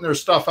they're putting their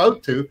stuff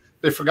out to.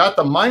 They forgot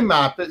to mind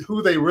map it,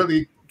 who they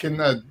really can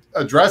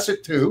address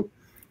it to,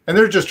 and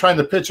they're just trying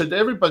to pitch it to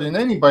everybody and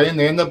anybody, and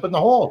they end up in the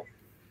hole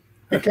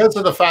because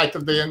of the fact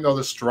that they didn't know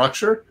the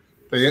structure,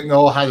 they didn't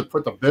know how to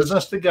put the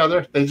business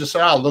together. They just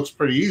said, "Oh, it looks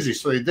pretty easy."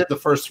 So they did the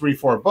first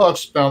 3-4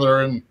 books. Now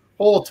they're in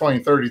hole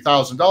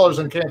 $20,000-$30,000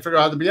 and can't figure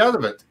out how to be out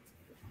of it.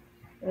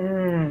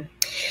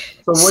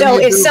 So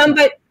if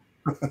somebody,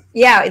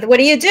 yeah, what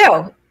do you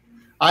do?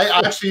 I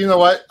actually, you know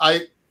what?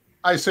 I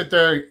sit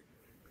there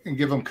and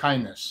give them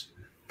kindness.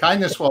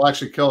 Kindness will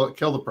actually kill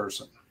the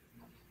person.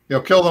 You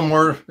know, kill them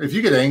more. If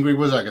you get angry,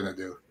 what's that going to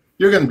do?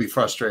 You're going to be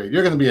frustrated.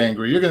 You're going to be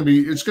angry.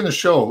 It's going to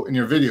show in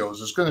your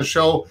videos. It's going to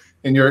show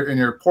in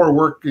your poor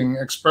working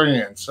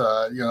experience.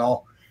 You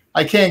know,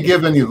 I can't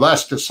give any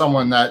less to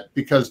someone that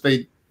because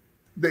it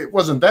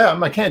wasn't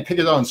them. I can't take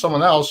it on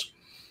someone else.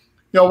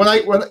 You know,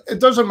 when it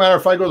doesn't matter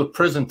if I go to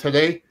prison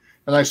today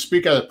and I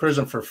speak at a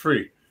prison for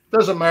free. It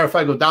doesn't matter if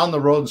I go down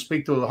the road and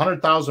speak to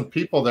 100,000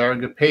 people there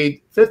and get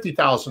paid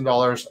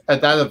 $50,000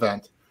 at that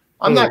event.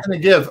 I'm not going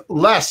to give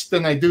less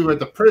than I do at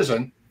the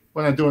prison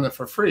when I'm doing it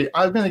for free.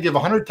 I'm going to give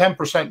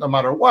 110% no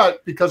matter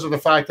what because of the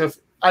fact that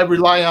I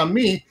rely on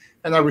me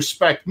and I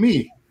respect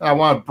me and I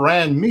want to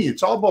brand me.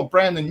 It's all about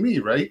branding me,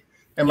 right?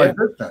 And my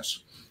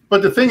business.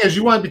 But the thing is,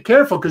 you want to be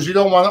careful because you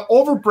don't want to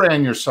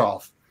overbrand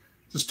yourself.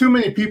 There's too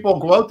many people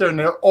go out there and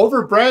they're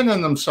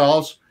overbranding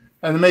themselves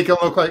and make it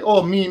look like,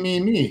 oh,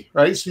 me,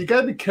 right? So you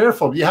got to be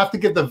careful. You have to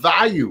give the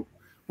value.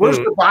 Where's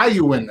the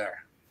value in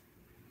there?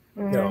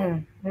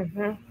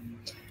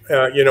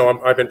 You know,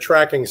 I've been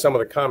tracking some of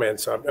the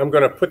comments. I'm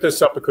going to put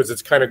this up because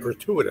it's kind of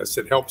gratuitous.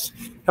 It helps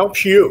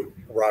you,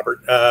 Robert.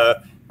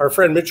 Our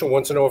friend Mitchell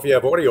wants to know if you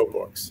have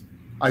audiobooks.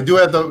 I do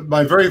have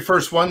my very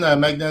first one,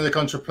 Magnetic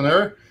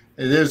Entrepreneur.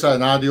 It is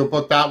an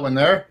audiobook, that one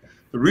there.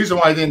 The reason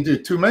why I didn't do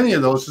too many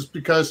of those is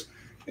because,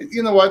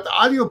 you know what, the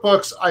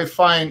audiobooks, I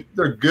find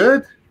they're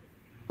good,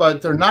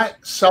 but they're not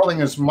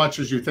selling as much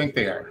as you think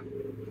they are.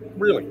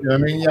 Really? You know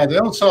what I mean? Yeah, they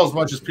don't sell as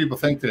much as people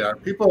think they are.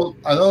 People,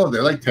 I don't know, they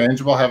like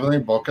tangible, having a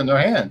book in their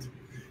hand.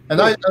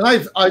 And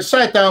I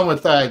sat down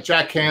with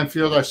Jack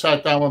Canfield. I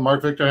sat down with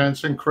Mark Victor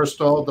Hansen,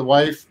 Crystal, the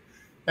wife,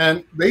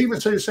 and they even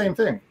say the same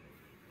thing.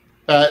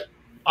 That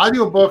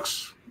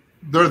audiobooks,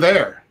 they're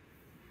there.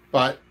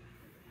 But,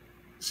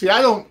 see,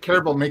 I don't care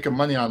about making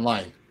money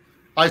online.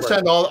 I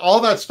send all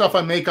that stuff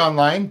I make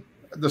online,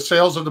 the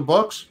sales of the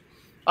books,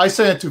 I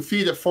send it to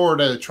Feed It Forward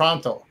out of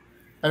Toronto.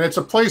 And it's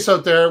a place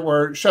out there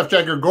where Chef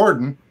Jagger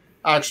Gordon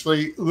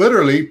actually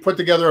literally put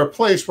together a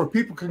place where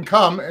people can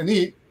come and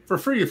eat for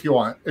free if you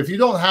want. If you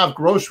don't have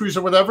groceries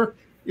or whatever,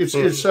 it's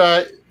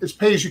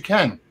pay as you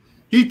can.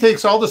 He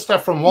takes all the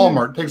stuff from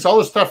Walmart, takes all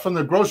the stuff from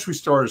the grocery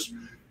stores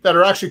that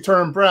are actually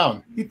turning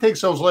brown. He takes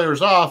those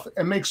layers off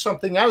and makes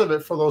something out of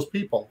it for those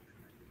people.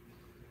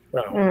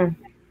 Wow.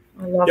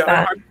 I love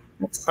that.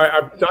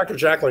 Dr.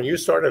 Jacalyn, you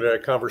started a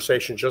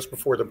conversation just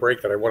before the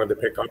break that I wanted to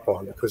pick up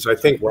on, because I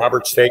think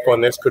Robert's take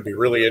on this could be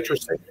really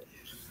interesting.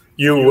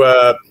 You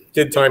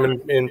did time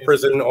in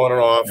prison on and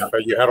off.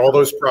 You had all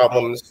those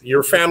problems.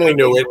 Your family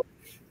knew it.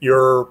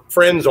 Your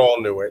friends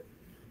all knew it.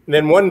 And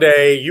then one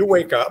day you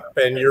wake up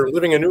and you're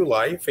living a new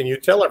life and you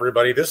tell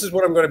everybody, this is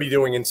what I'm going to be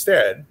doing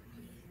instead.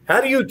 How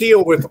do you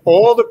deal with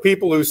all the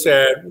people who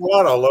said,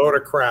 what a load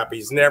of crap,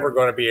 he's never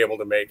going to be able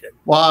to make it?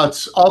 Well,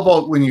 it's all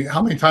about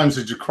how many times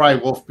did you cry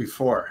wolf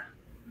before,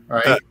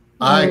 right?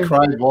 I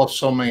cried wolf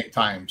so many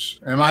times.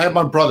 And I had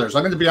my brothers.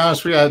 I'm going to be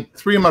honest with you, I had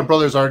 3 of my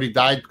brothers already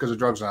died because of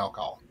drugs and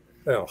alcohol.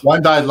 Oh.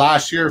 One died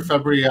last year,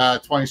 February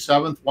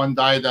 27th. One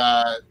died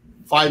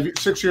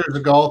 6 years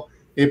ago,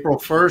 April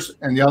 1st.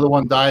 And the other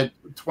one died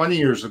 20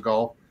 years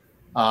ago.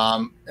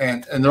 And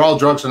they're all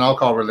drugs and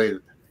alcohol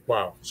related.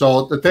 Wow.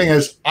 So the thing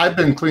is, I've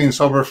been clean and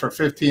sober for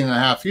 15 and a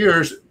half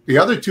years. The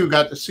other 2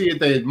 got to see it.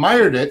 They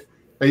admired it.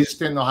 They just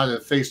didn't know how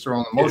to face their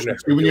own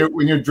emotions.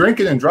 When you're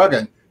drinking and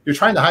drugging, you're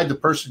trying to hide the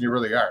person you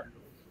really are.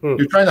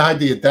 You're trying to hide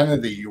the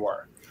identity you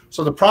are.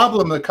 So the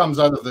problem that comes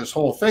out of this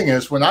whole thing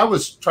is when I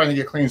was trying to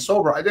get clean and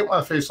sober, I didn't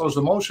want to face those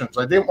emotions.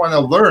 I didn't want to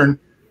learn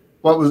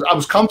I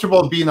was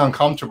comfortable being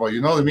uncomfortable.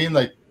 You know what I mean?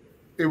 Like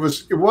it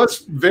was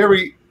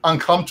very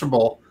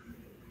uncomfortable,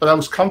 but I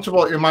was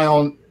comfortable in my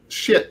own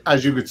shit,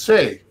 as you could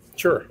say.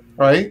 Sure.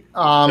 Right.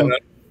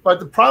 But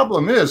the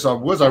problem is,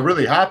 was I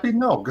really happy?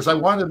 No, because I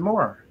wanted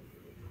more.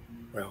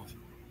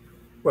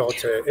 Well,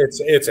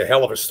 it's a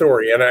hell of a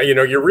story, and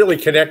you're really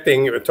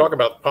connecting. Talk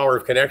about the power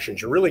of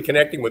connections. You're really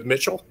connecting with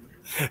Mitchell.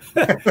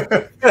 I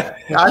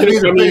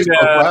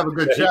have a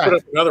good chat. Put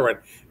up another one.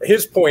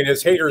 His point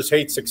is haters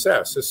hate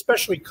success,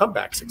 especially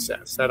comeback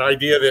success. That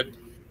idea that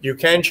you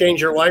can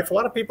change your life. A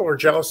lot of people are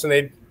jealous, and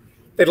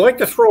they'd like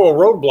to throw a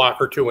roadblock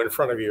or 2 in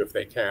front of you if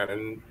they can.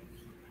 And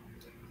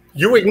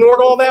you ignored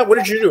all that? What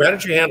did you do? How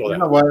did you handle that? You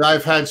know what?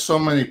 I've had so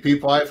many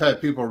people. I've had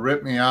people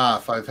rip me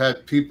off. I've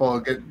had people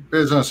get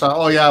business.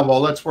 Oh, yeah, well,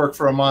 let's work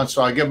for a month.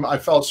 So I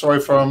felt sorry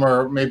for them,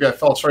 or maybe I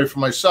felt sorry for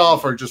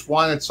myself, or just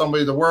wanted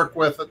somebody to work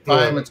with at the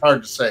time. It's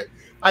hard to say.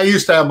 I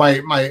used to have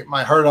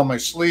my heart on my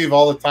sleeve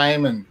all the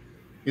time. And,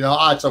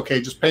 it's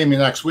okay. Just pay me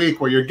next week,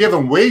 where you're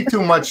giving way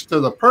too much to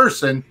the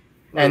person.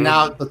 And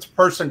now the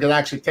person can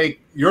actually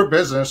take your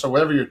business or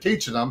whatever you're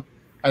teaching them,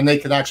 and they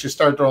can actually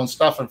start their own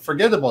stuff and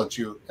forget about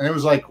you. And it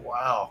was like,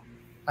 wow,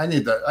 I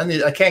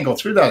can't go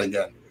through that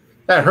again.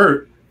 That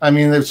hurt. I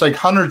mean, it's like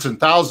hundreds and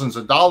thousands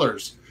of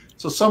dollars.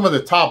 So some of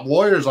the top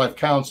lawyers I've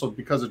counseled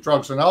because of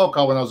drugs and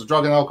alcohol, when I was a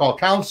drug and alcohol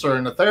counselor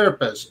and a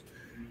therapist,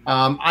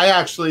 I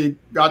actually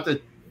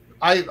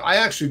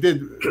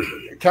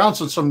did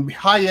counsel some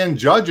high-end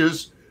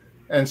judges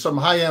and some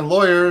high-end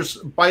lawyers,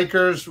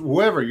 bikers,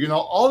 whoever,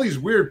 all these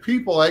weird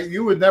people that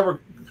you would never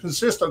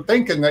consist of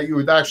thinking that you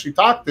would actually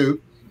talk to.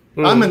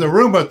 I'm in the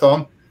room with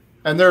them,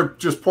 and they're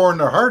just pouring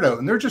their heart out,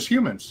 and they're just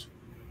humans.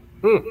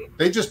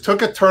 They just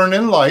took a turn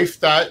in life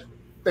that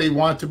they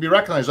want to be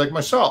recognized, like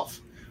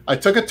myself. I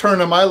took a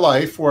turn in my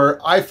life where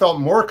I felt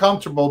more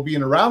comfortable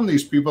being around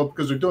these people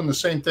because they're doing the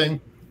same thing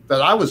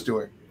that I was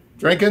doing.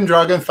 Drinking,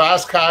 drugging,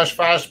 fast cash,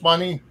 fast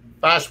money,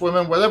 fast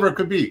women, whatever it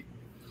could be.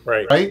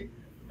 Right?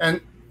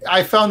 And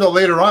I found out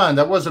later on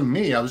that wasn't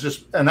me. I was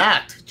just an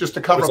act, just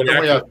to cover up the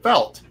way I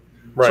felt.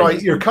 So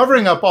you're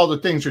covering up all the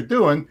things you're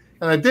doing.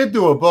 And I did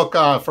do a book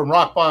From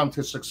Rock Bottom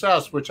to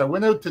Success, which I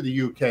went out to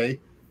the UK,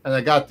 and I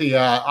got the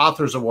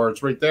Authors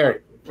Awards right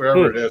there,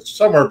 wherever it is,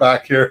 somewhere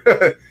back here.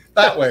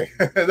 That way.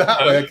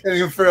 That way. I can't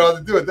even figure out how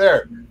to do it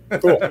there.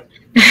 Cool.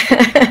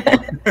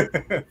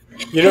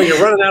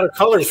 You're running out of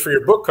colors for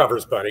your book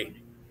covers, buddy.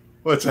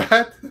 What's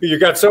that? You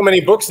got so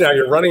many books now,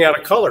 you're running out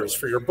of colors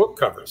for your book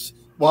covers.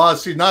 Well,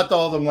 see, not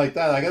all of them like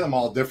that. I got them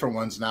all different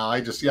ones now. I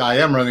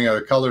am running out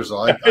of colors,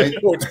 though.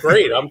 It's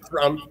great.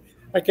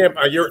 I can't.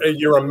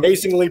 You're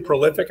amazingally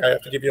prolific. I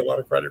have to give you a lot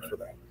of credit for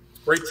that.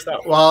 Great stuff.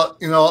 Well,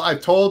 I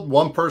told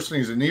one person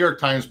he's a New York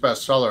Times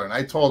bestseller, and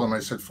I told him, I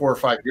said 4 or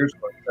 5 years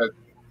ago,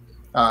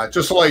 I said,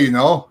 just to let you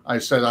know, I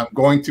said, I'm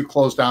going to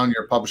close down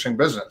your publishing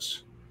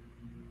business.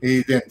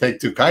 He didn't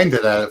take too kind to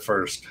that at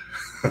first.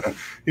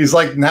 He's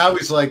like,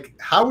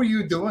 how are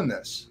you doing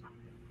this?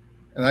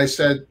 And I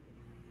said,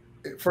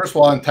 first of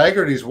all,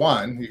 integrity is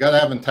one. You got to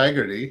have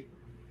integrity.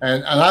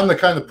 And I'm the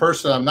kind of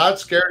person, I'm not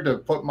scared to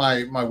put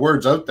my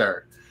words out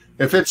there.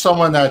 If it's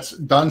someone that's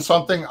done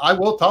something, I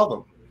will tell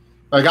them.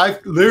 Like I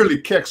literally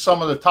kicked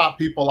some of the top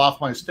people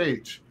off my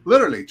stage.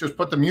 Literally, just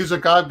put the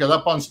music on, get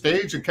up on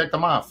stage and kick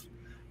them off.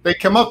 They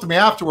come up to me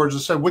afterwards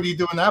and said, what are you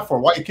doing that for?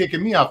 Why are you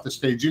kicking me off the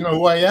stage? You know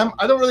who I am?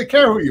 I don't really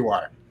care who you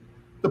are.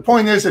 The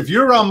point is, if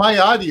you're around my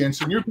audience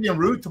and you're being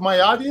rude to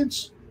my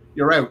audience,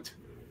 you're out.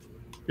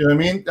 You know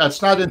what I mean?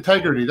 That's not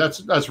integrity.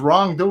 That's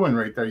wrongdoing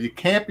right there. You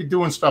can't be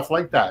doing stuff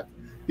like that.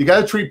 You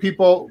got to treat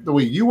people the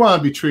way you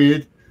want to be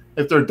treated.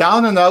 If they're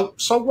down and out,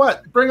 so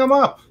what? Bring them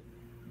up.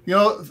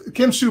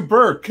 Kim Sue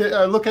Burke,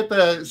 look at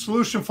the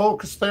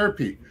solution-focused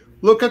therapy.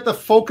 Look at the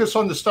focus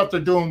on the stuff they're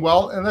doing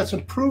well, and let's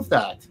improve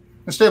that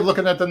instead of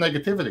looking at the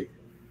negativity.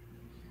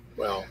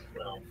 Well.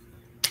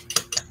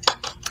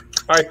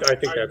 I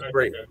think that's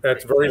great.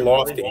 That's very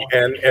lofty,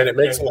 and it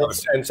makes a lot of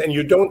sense. And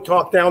you don't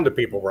talk down to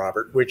people,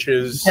 Robert, which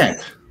is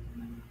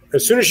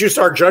as soon as you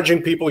start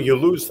judging people, you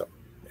lose them,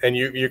 and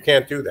you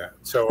can't do that.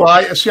 So, well,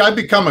 I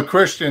become a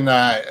Christian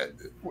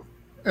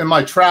in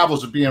my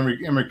travels of being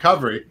in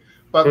recovery,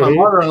 but my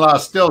mother-in-law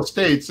still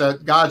states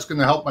that God's going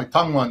to help my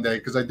tongue one day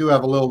because I do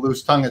have a little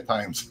loose tongue at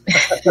times.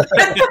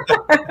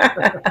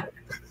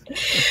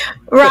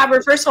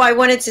 Robert, first of all, I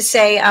wanted to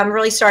say I'm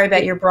really sorry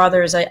about your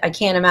brothers. I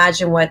can't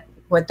imagine what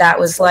that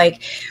was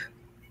like.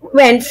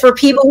 And for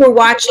people who are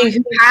watching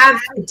who have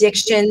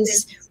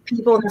addictions,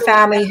 people in the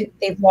family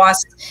they've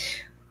lost,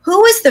 who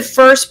was the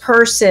first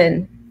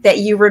person that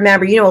you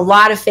remember? You know, a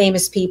lot of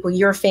famous people,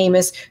 you're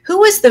famous. Who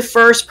was the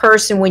first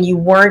person when you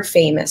weren't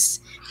famous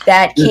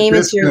that came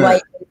into your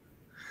life?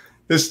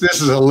 This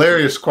is a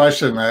hilarious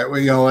question, man.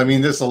 You know, I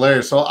mean, this is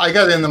hilarious. So I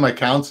got into my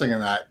counseling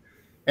and that.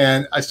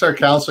 And I started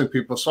counseling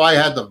people. So I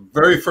had the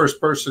very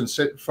first person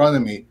sit in front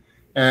of me.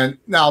 And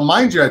now,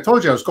 mind you, I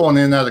told you I was going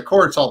in and out of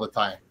courts all the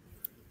time.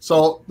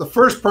 So the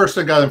first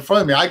person got in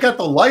front of me, I got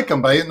to like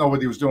him, but I didn't know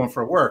what he was doing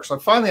for work. So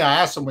finally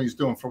I asked him what he's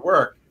doing for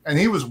work. And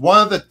he was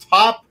one of the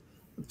top,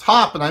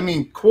 and I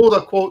mean, quote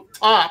unquote,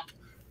 top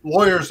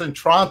lawyers in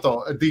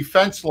Toronto, a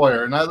defense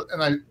lawyer. And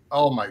I,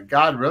 oh my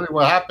God, really?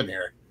 What happened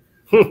here?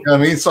 You know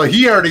what I mean? So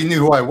he already knew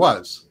who I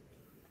was.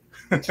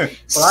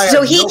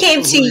 So he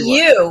came to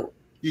you.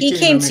 He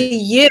came to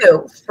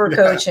you for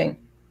coaching.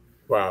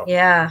 Wow.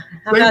 Yeah.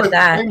 How about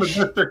that? Same with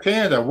Mr.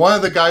 Canada. One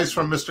of the guys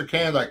from Mr.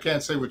 Canada, I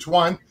can't say which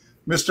one,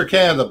 Mr.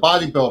 Canada,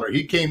 bodybuilder,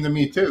 he came to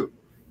me too.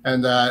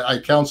 And I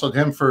counseled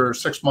him for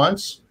 6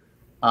 months.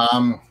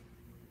 You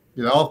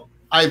know,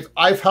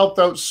 I've helped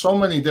out so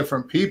many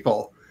different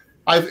people.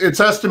 It's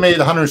estimated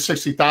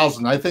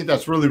 160,000. I think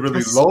that's really,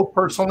 really low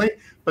personally,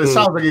 but it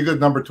sounds like a good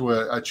number to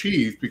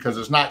achieve because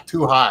it's not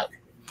too high.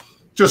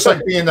 Just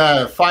like being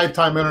a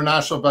 5-time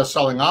international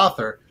best-selling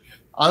author,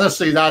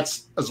 honestly,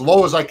 that's as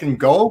low as I can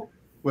go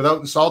without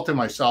insulting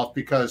myself.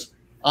 Because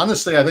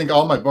honestly, I think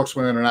all my books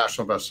went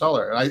international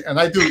bestseller, and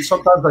I do.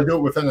 Sometimes I do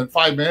it within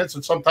 5 minutes,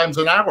 and sometimes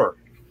an hour.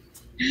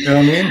 You know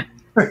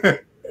what I mean?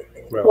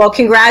 Well,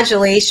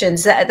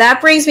 congratulations.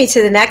 That brings me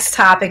to the next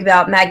topic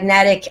about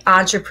Magnetic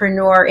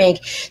Entrepreneur Inc.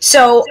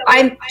 So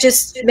I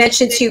just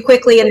mentioned to you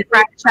quickly in the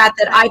private chat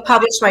that I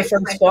published my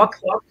first book.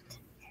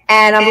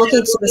 And I'm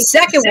looking to the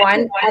second one,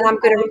 and I'm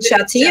going to reach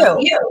out to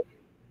you.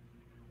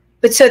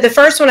 But so the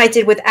first one I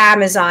did with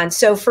Amazon.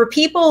 So for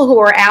people who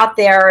are out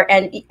there,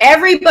 and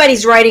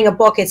everybody's writing a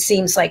book, it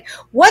seems like,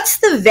 what's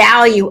the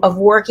value of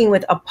working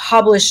with a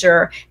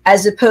publisher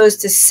as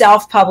opposed to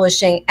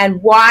self-publishing, and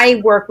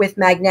why work with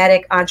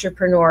Magnetic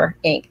Entrepreneur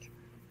Inc.?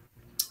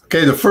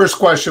 Okay, the first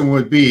question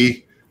would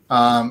be,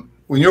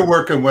 when you're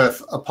working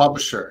with a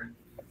publisher,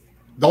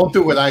 don't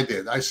do what I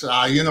did. I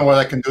said, you know what,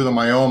 I can do it on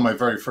my own. My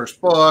very first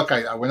book,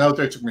 I went out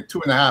there. It took me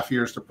 2.5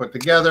 years to put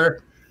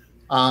together.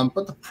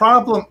 But the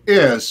problem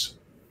is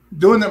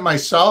doing it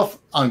myself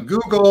on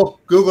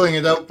Googling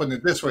it out, putting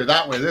it this way,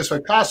 that way, this way.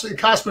 It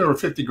cost me over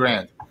 50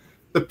 grand.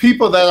 The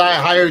people that I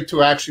hired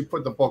to actually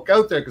put the book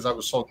out there, because I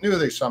was so new,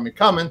 they saw me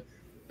coming,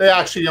 they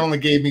actually only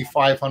gave me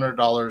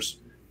 $500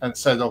 and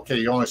said, okay,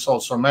 you only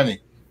sold so many.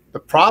 The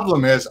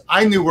problem is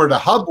I knew where the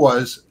hub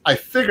was. I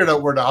figured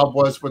out where the hub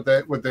was with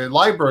the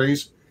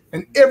libraries,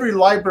 and every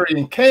library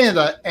in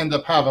Canada ended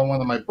up having one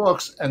of my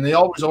books, and they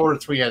always order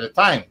 3 at a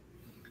time.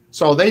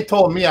 So they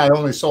told me I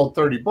only sold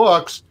 30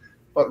 books,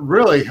 but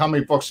really, how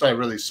many books did I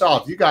really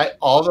sell? If you got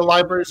all the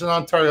libraries in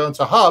Ontario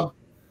into hub,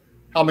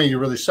 how many are you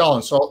really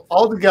selling? So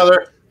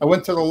altogether, I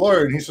went to the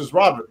lawyer, and he says,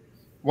 Robert,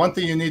 one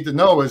thing you need to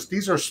know is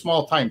these are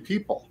small-time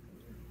people.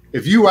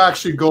 If you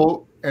actually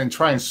go and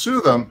try and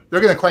sue them, they're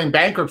going to claim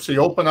bankruptcy,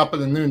 open up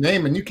in a new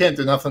name, and you can't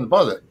do nothing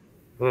about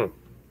it.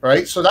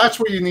 Right? So that's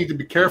where you need to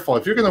be careful.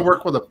 If you're going to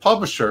work with a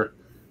publisher,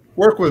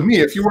 work with me.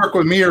 If you work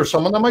with me or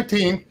someone on my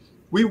team,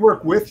 we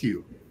work with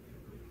you.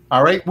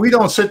 All right? We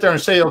don't sit there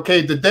and say,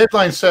 okay, the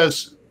deadline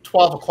says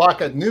 12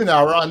 o'clock at noon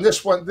hour on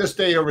this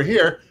day over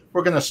here,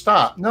 we're going to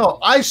stop. No,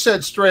 I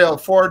said straight out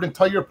forward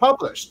until you're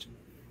published.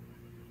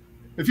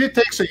 If it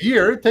takes a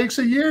year, it takes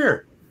a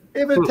year.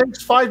 If it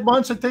takes 5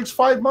 months, it takes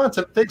 5 months.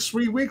 If it takes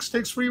 3 weeks, it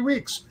takes 3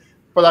 weeks.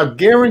 But I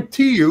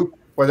guarantee you,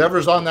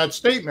 whatever's on that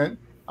statement,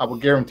 I will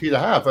guarantee to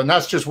have. And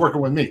that's just working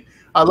with me.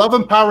 I love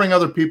empowering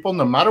other people,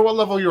 no matter what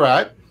level you're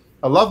at.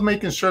 I love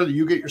making sure that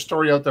you get your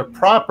story out there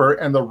proper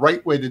and the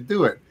right way to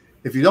do it.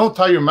 If you don't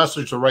tell your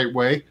message the right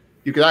way,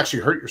 you could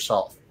actually hurt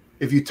yourself.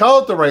 If you tell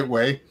it the right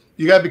way,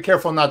 you got to be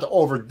careful not to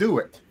overdo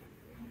it.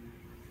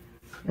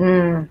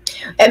 And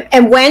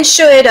when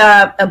should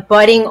a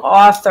budding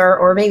author,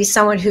 or maybe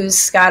someone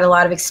who's got a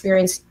lot of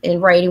experience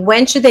in writing,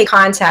 when should they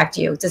contact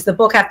you? Does the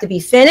book have to be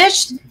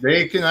finished?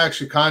 They can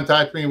actually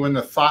contact me when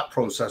the thought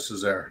process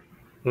is there.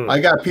 I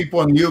got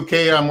people in the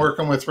UK I'm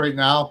working with right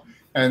now,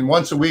 and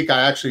once a week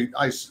I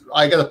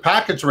get a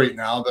package right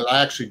now that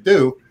I actually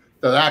do,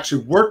 that I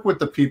actually work with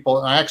the people,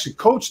 and I actually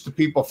coach the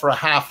people for a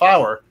half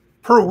hour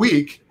per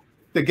week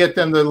to get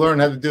them to learn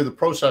how to do the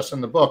process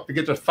in the book, to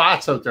get their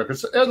thoughts out there.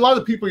 Because a lot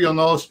of people, you'll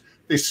notice,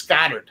 they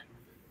scattered.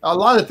 A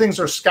lot of things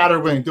are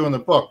scattered when you're doing the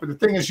book, but the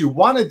thing is, you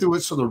want to do it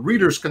so the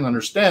readers can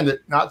understand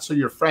it, not so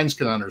your friends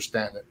can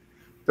understand it.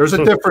 There's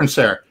a difference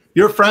there.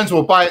 Your friends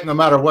will buy it no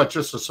matter what,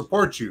 just to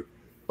support you.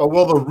 But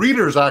will the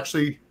readers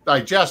actually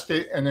digest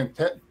it and then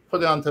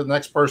put it on to the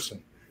next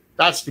person?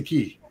 That's the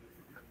key.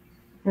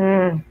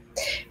 And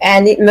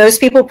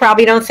most people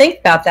probably don't think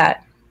about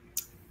that.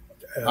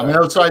 I'm an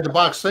outside the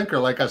box thinker,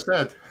 like I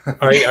said.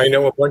 I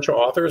know a bunch of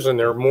authors, and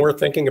they're more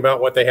thinking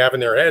about what they have in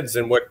their heads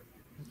than what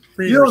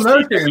readers.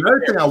 Another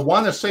thing I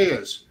want to say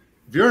is,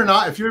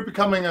 if you're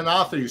becoming an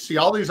author, you see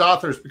all these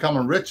authors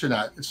becoming rich in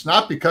that. It's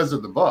not because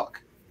of the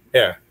book.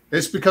 Yeah.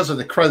 It's because of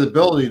the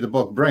credibility the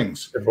book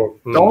brings.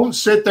 Don't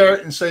sit there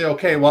and say,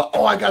 okay, well,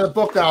 I got a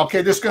book now.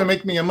 Okay, this is going to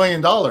make me $1 million.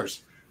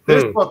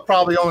 This book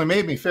probably only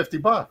made me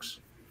 $50,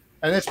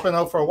 and it's been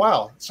out for a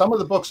while. Some of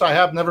the books I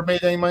have never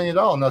made any money at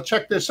all. Now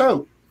check this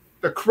out: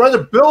 the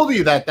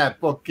credibility that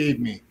book gave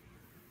me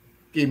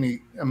 $1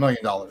 million.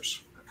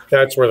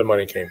 That's where the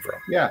money came from.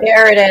 Yeah,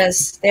 there it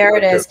is. There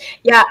it is.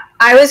 Yeah,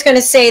 I was going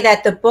to say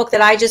that the book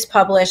that I just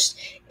published,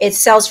 it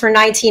sells for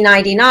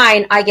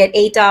 $19.99. I get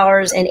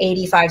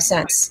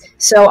 $8.85.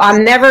 So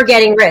I'm never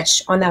getting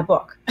rich on that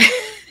book. I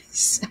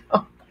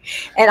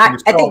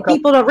think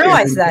people don't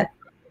realize that.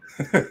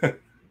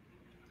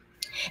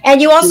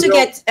 And you also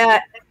get. Go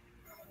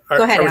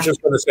ahead. I was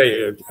just going to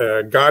say,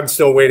 God's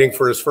still waiting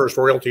for his first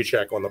royalty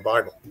check on the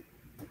Bible.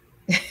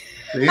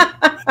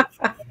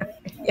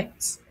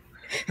 Yes.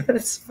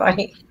 That's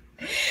funny.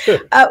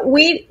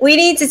 We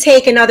need to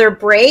take another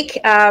break.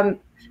 And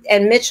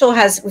Mitchell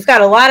we've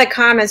got a lot of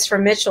comments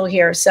from Mitchell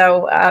here.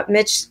 So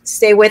Mitch,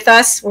 stay with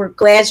us. We're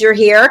glad you're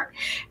here.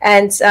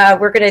 And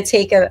we're going to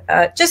take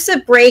just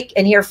a break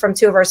and hear from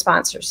two of our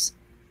sponsors.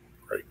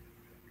 Great.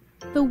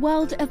 The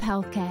world of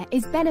healthcare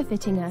is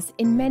benefiting us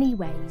in many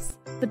ways,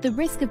 but the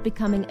risk of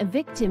becoming a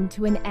victim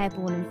to an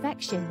airborne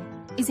infection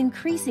is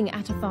increasing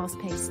at a fast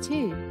pace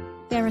too.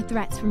 There are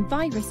threats from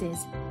viruses,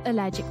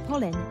 allergic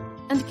pollen,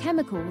 and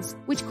chemicals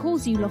which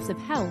cause you loss of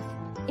health,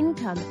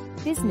 income,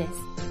 business,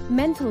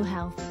 mental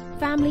health,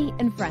 family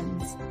and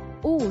friends.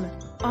 All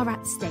are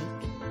at stake.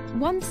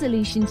 One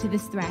solution to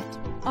this threat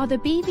are the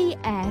BV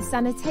Air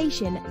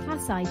Sanitation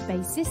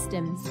Placide-based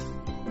systems.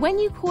 When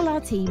you call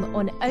our team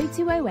on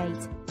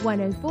 0208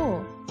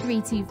 104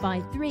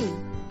 3253,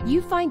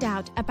 you find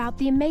out about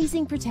the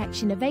amazing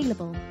protection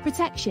available.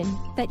 Protection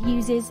that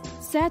uses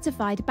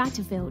certified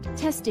Battlefield,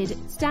 tested,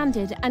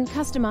 standard and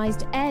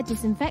customized air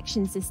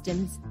disinfection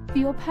systems for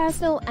your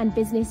personal and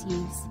business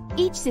use.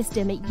 Each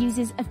system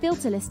uses a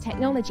filterless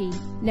technology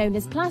known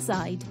as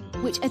Placide,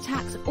 which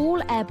attacks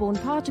all airborne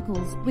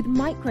particles with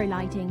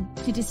microlighting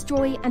to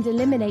destroy and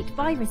eliminate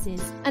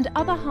viruses and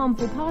other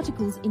harmful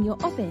particles in your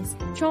office,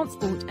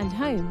 transport and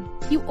home.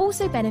 You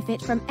also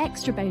benefit from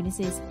extra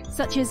bonuses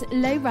such as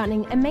low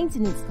running and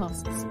maintenance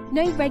costs,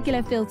 no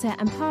regular filter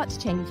and part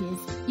changes.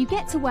 You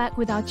get to work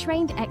with our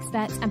trained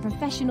experts and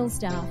professional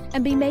staff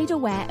and be made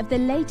aware of the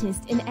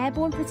latest in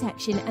airborne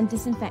protection and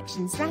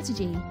disinfection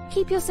strategy.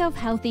 Keep yourself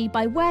healthy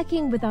by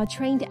working with our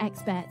trained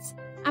experts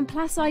and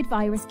Placide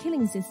virus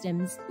killing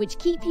systems, which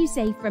keep you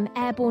safe from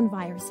airborne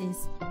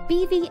viruses.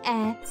 BV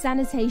Air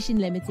Sanitation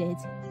Limited.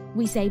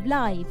 We save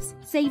lives,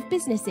 save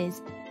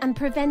businesses, and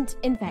prevent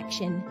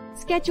infection.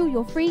 Schedule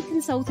your free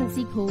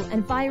consultancy call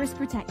and virus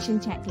protection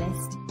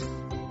checklist.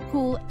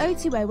 Call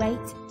 0208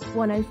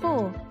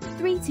 104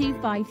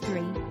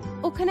 3253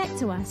 or connect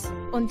to us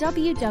on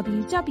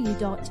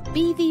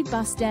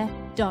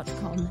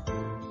www.bvbuster.com.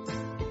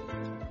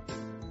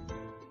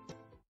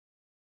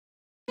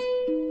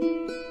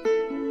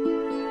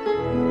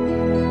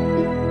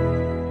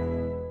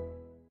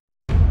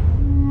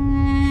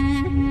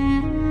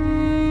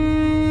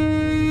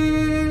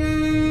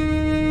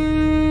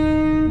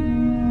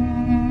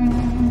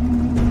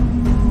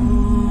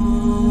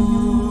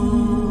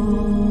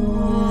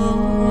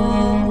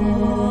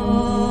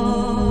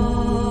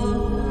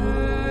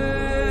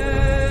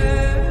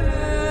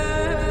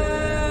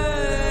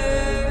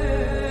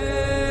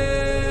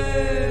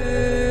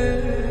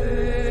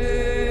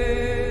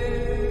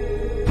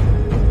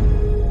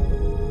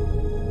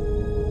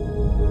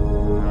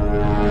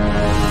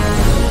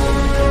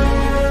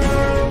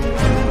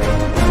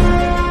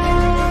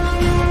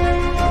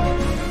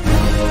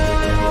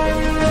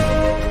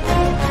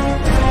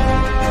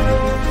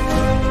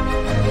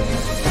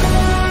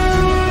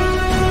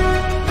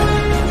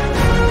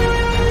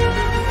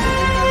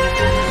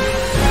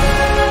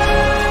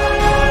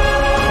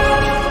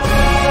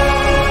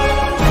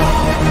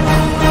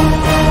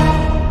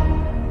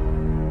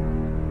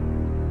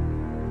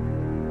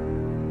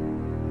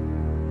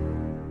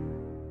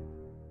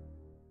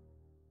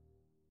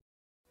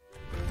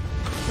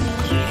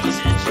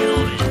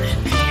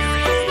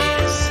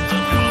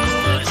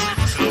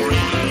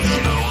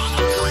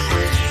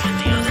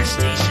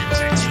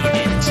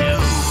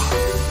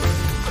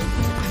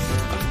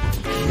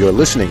 You're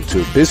listening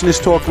to Business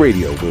Talk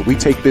Radio, where we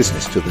take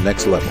business to the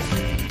next level.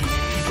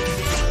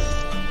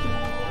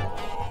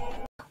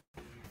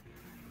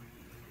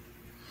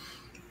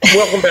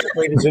 Welcome back,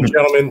 ladies and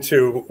gentlemen,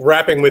 to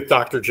Rapping with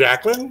Dr.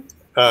 Jacalyn.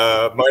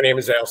 My name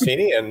is Al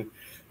Cini, and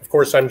of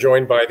course, I'm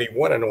joined by the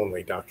one and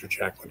only Dr.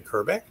 Jacalyn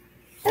Kerbeck.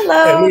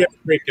 Hello. And we have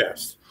a great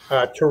guest,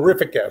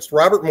 terrific guest.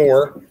 Robert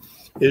Moore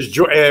is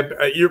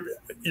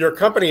your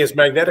company is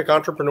Magnetic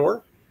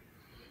Entrepreneur.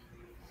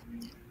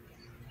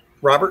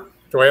 Robert,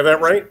 do I have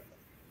that right?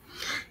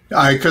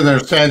 I couldn't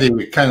understand you.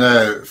 It kind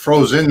of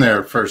froze in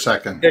there for a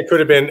second. It could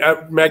have been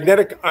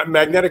Magnetic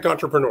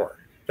Entrepreneur.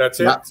 That's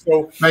it. Yeah.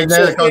 So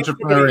Magnetic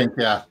Entrepreneur Inc.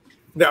 Yeah.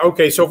 Now,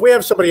 okay, so if we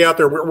have somebody out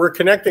there, we're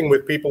connecting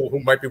with people who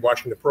might be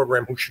watching the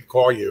program who should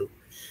call you.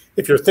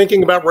 If you're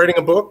thinking about writing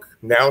a book,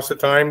 now's the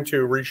time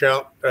to reach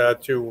out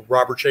to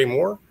Robert J.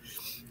 Moore.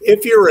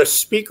 If you're a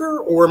speaker,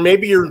 or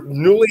maybe you're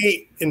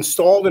newly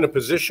installed in a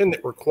position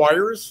that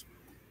requires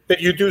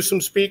that you do some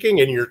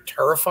speaking and you're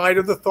terrified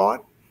of the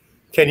thought,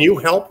 can you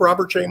help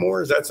Robert J.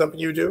 Moore? Is that something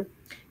you do?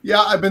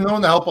 Yeah, I've been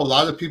known to help a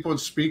lot of people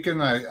with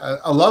speaking.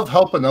 I love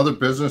helping other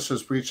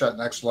businesses reach that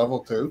next level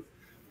too.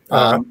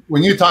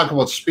 When you talk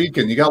about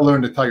speaking, you got to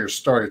learn to tell your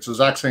story. It's the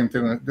exact same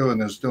thing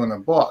doing as doing a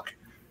book,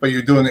 but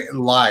you're doing it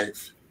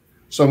live.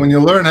 So when you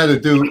learn how to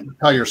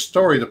tell your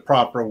story the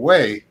proper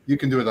way, you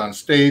can do it on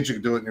stage, you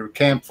can do it in your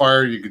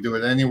campfire, you can do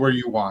it anywhere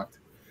you want.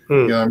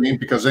 You know what I mean?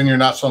 Because then you're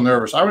not so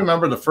nervous. I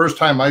remember the first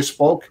time I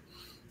spoke,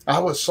 I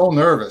was so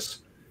nervous.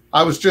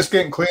 I was just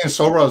getting clean and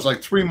sober. I was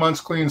like 3 months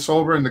clean and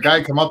sober, and the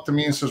guy come up to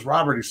me and says,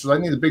 Robert, he says, I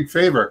need a big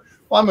favor.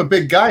 Well, I'm a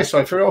big guy, so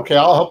I figured, okay,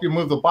 I'll help you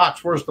move the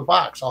box. Where's the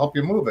box? I'll help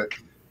you move it.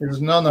 He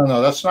goes, no,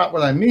 that's not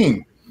what I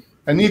mean.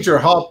 I need your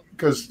help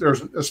because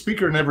there's a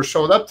speaker never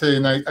showed up today,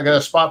 and I got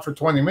a spot for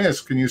 20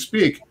 minutes. Can you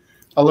speak?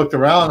 I looked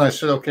around, and I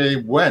said, okay,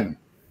 when?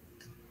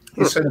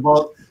 He said,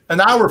 about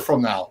an hour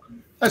from now.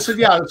 I said,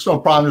 yeah, that's no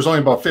problem. There's only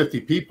about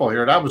 50 people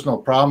here. That was no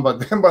problem.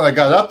 But then when I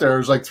got up there, it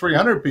was like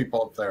 300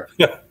 people up there.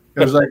 Yeah. It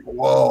was like,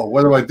 whoa,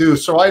 what do I do?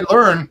 So I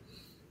learned,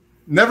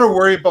 never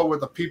worry about what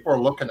the people are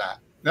looking at.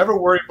 Never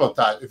worry about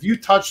that. If you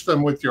touch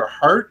them with your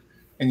heart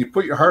and you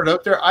put your heart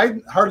out there, I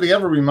hardly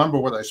ever remember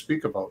what I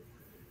speak about.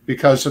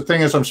 Because the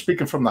thing is, I'm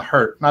speaking from the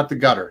heart, not the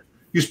gutter.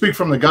 You speak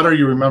from the gutter,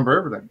 you remember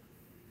everything.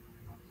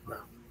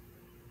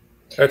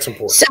 That's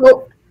important.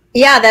 So,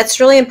 yeah, that's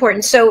really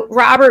important. So,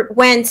 Robert,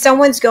 when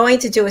someone's going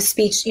to do a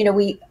speech, you know,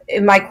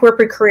 in my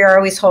corporate career, I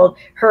always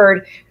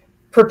heard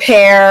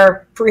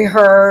prepare,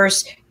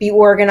 rehearse, be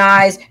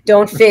organized,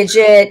 don't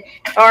fidget.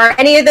 Are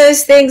any of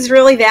those things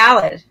really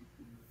valid?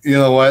 You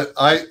know what?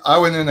 I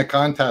went in a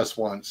contest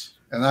once,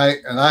 and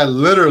I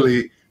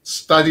literally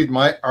studied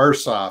my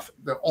arse off.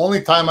 The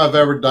only time I've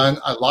ever done,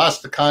 I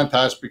lost the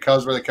contest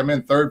because when I come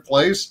in third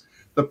place,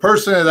 the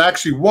person that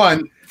actually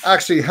won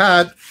actually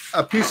had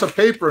a piece of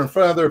paper in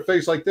front of their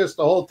face like this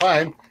the whole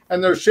time,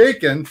 and they're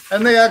shaking,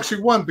 and they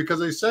actually won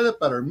because they said it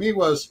better. Me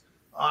was,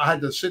 I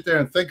had to sit there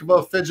and think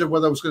about fidget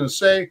what I was going to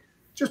say.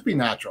 Just be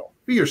natural.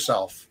 Be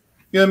yourself.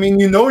 You know what I mean?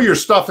 You know your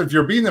stuff. If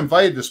you're being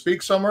invited to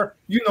speak somewhere,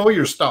 you know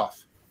your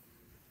stuff.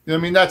 You know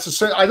what I mean?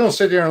 That's I don't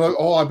sit there and look,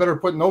 oh, I better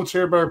put notes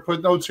here,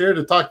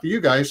 to talk to you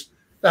guys.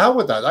 The hell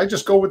with that. I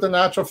just go with the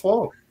natural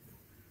flow.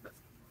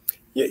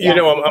 You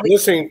know,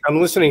 I'm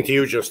listening to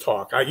you just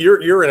talk.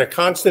 You're in a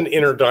constant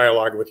inner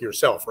dialogue with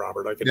yourself,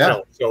 Robert. I can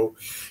tell.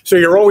 So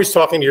you're always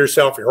talking to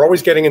yourself. You're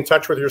always getting in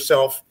touch with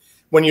yourself.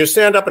 When you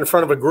stand up in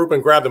front of a group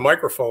and grab the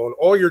microphone,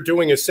 all you're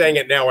doing is saying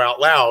it now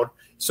out loud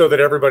so that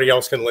everybody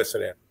else can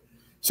listen in.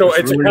 So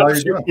it's really a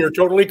conversation you're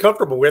totally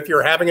comfortable with.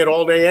 You're having it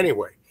all day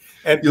anyway.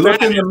 And you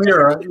look in the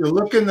mirror. You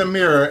look in the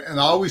mirror and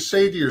always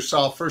say to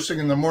yourself first thing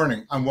in the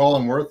morning, "I'm well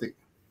and worthy."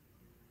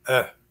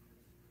 I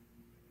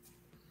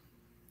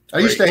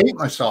used to hate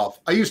myself.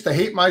 I used to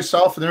hate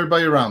myself and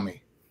everybody around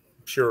me.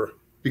 Sure.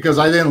 Because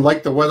I didn't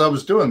like what I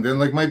was doing, didn't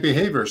like my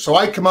behavior. So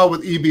I come out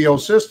with EBO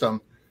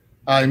system,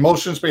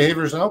 emotions,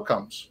 behaviors, and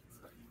outcomes.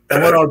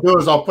 And what I'll do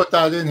is I'll put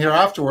that in here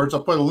afterwards.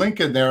 I'll put a link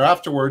in there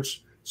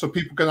afterwards so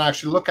people can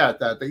actually look at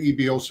that, the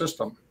EBO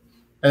system.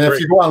 And if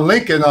you go on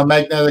LinkedIn on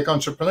Magnetic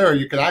Entrepreneur,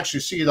 you can actually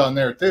see it on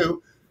there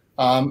too.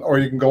 Or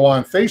you can go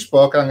on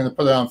Facebook. I'm going to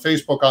put it on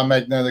Facebook on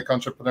Magnetic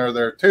Entrepreneur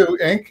there too,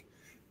 Inc.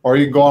 Or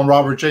you can go on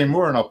Robert J.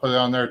 Moore, and I'll put it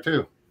on there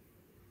too.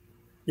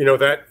 You know,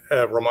 that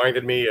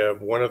reminded me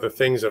of one of the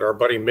things that our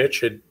buddy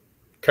Mitch had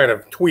kind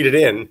of tweeted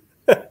in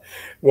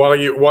while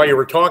you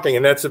were talking,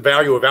 and that's the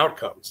value of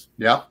outcomes.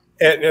 Yeah.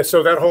 And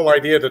so that whole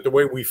idea that the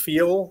way we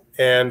feel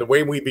and the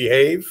way we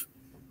behave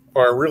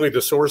are really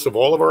the source of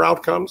all of our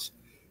outcomes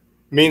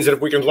means that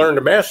if we can learn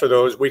to master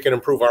those, we can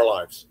improve our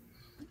lives.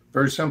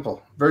 Very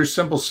simple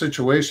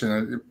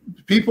situation.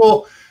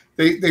 People,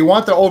 they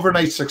want the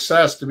overnight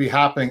success to be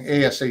happening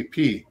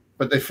ASAP,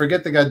 but they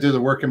forget they got to do the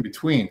work in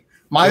between.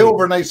 My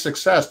overnight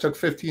success took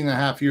 15 and a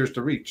half years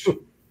to reach.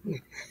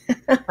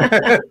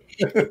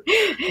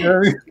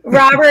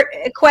 Robert,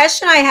 a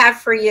question I have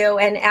for you,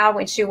 and Al,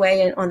 wants you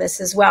weigh in on this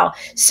as well.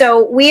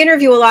 So we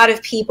interview a lot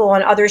of people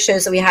on other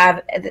shows that we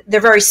have.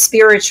 They're very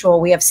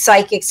spiritual. We have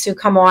psychics who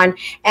come on.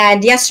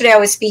 And yesterday I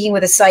was speaking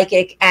with a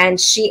psychic, and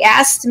she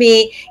asked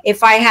me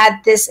if I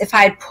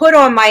had put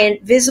on my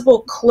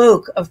invisible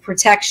cloak of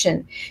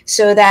protection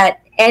so that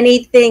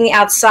anything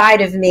outside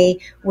of me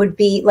would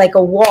be like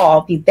a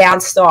wall, be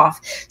bounced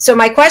off. So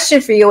my question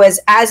for you is,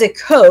 as a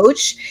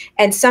coach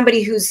and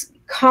somebody who's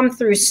come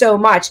through so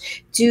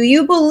much, do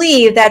you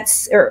believe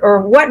that's,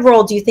 or what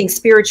role do you think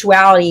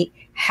spirituality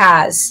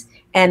has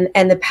and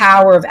the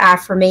power of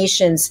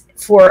affirmations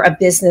for a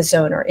business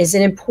owner? Is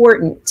it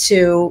important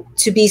to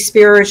be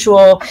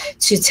spiritual,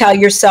 to tell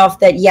yourself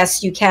that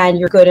yes, you can,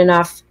 you're good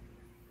enough?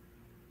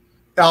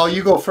 Al,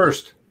 you go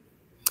first.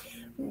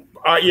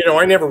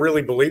 I never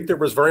really believed there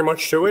was very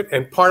much to it.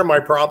 And part of my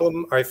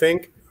problem, I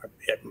think,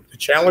 the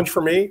challenge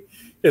for me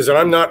is that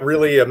I'm not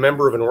really a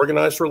member of an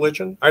organized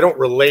religion. I don't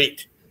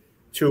relate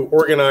to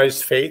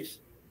organized faith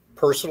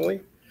personally,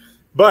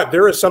 but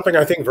there is something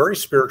I think very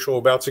spiritual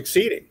about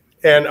succeeding.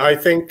 And I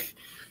think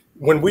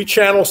when we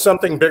channel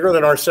something bigger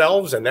than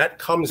ourselves and that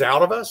comes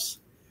out of us,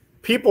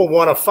 people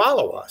want to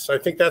follow us. I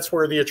think that's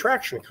where the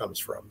attraction comes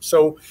from.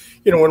 So,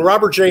 when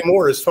Robert J.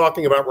 Moore is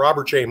talking about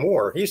Robert J.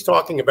 Moore, he's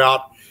talking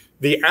about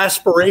the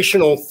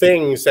aspirational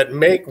things that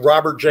make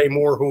Robert J.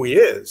 Moore who he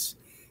is.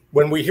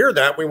 When we hear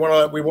that, we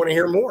want to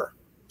hear more.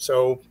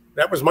 So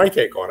that was my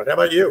take on it. How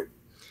about you?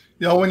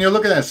 When you're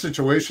looking at a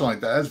situation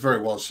like that, that's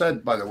very well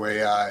said, by the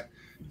way.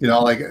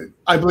 Like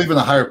I believe in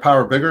a higher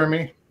power bigger than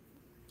me.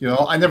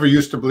 I never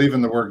used to believe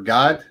in the word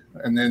God.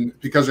 And then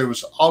because it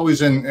was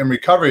always in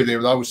recovery, they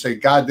would always say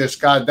God this,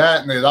 God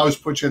that. And they'd always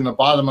put you in the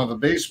bottom of a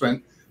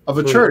basement of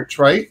a church,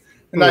 right?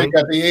 And now you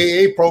got the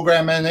AA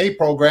program, NA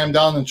program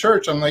down in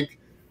church. I'm like,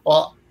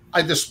 well,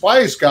 I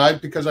despise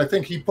God because I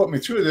think he put me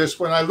through this.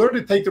 When I learned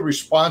to take the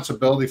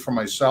responsibility for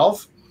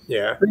myself,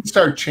 things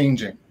started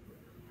changing.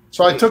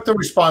 So I took the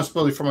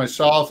responsibility for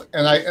myself,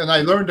 and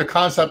I learned the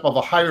concept of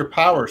a higher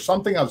power,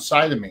 something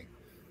outside of me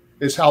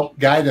is help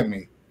guiding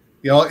me.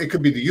 It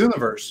could be the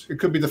universe. It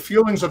could be the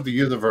feelings of the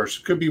universe.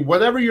 It could be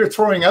whatever you're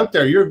throwing out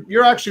there.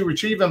 You're actually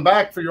retrieving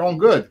back for your own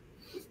good.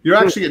 You're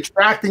actually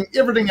attracting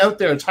everything out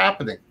there that's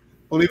happening,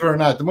 believe it or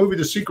not. The movie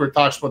The Secret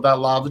talks about that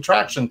law of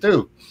attraction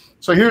too.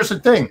 So here's the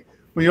thing.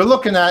 When you're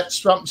looking at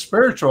something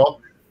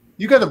spiritual,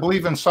 you got to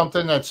believe in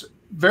something that's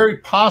very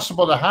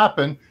possible to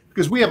happen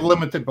because we have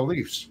limited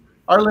beliefs.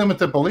 Our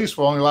limited beliefs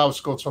will only allow us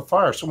to go so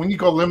far. So when you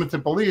go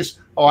limited beliefs,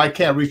 I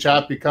can't reach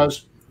out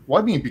because,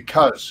 what do you mean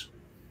because?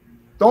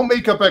 Don't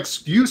make up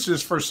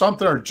excuses for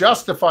something or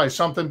justify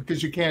something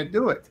because you can't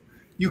do it.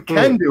 You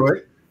can do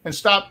it, and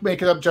stop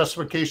making up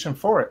justification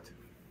for it.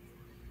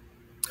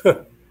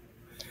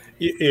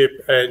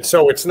 And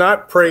so it's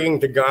not praying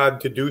to God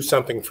to do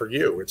something for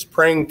you. It's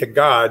praying to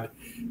God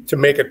to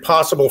make it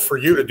possible for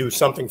you to do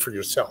something for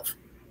yourself.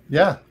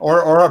 Yeah,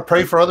 or I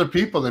pray for other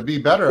people to be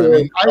better. I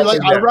mean,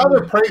 I'd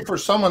rather pray for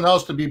someone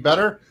else to be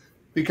better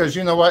because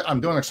you know what? I'm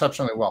doing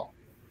exceptionally well.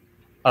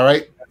 All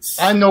right.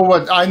 I know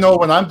when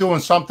I'm doing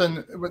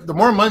something, the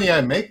more money I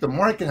make, the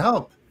more I can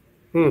help.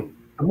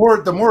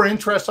 The more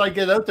interest I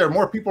get out there,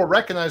 more people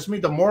recognize me,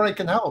 the more I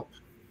can help.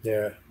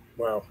 Yeah.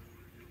 Wow.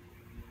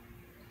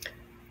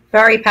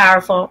 Very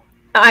powerful.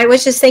 I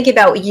was just thinking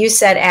about what you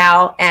said,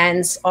 Al,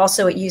 and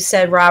also what you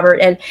said,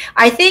 Robert. And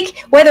I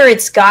think whether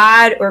it's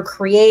God or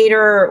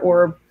creator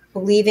or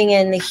believing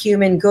in the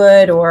human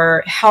good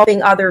or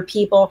helping other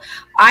people,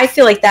 I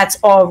feel like that's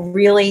all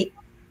really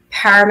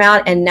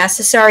paramount and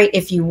necessary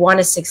if you want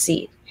to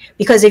succeed.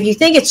 Because if you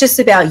think it's just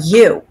about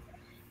you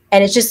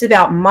and it's just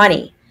about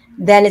money,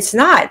 then it's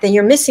not. Then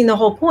you're missing the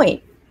whole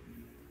point.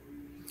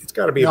 It's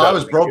got to be. I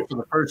was broke for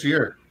the first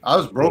year. I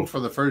was broke for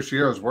the first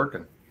year I was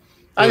working.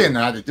 I didn't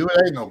know how to do it.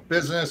 I didn't know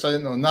business. I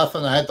didn't know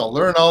nothing. I had to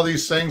learn all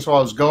these things while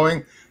I was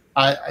going.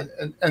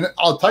 And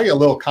I'll tell you a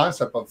little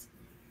concept of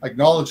like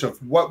knowledge of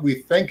what we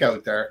think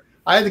out there.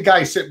 I had a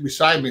guy sitting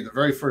beside me the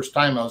very first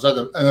time I was at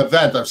an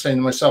event. I was saying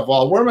to myself,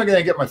 well, where am I going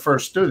to get my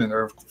first student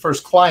or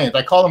first client?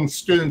 I call them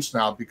students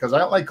now because I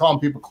don't like calling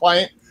people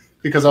client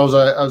because I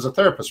was a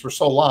therapist for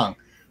so long.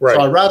 Right.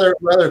 So I'd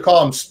rather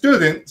call them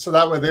student so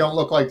that way they don't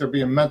look like they're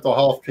being mental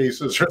health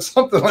cases or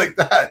something like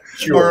that,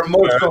 or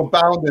emotional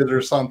bounded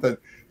or something.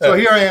 So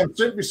here I am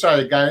sitting beside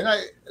a guy, and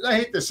I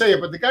hate to say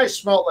it, but the guy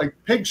smelled like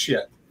pig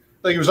shit.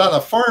 Like he was on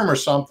a farm or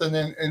something,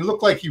 and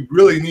looked like he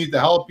really needed the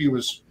help. He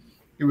was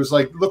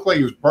like, looked like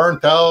he was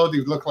burnt out.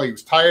 He looked like he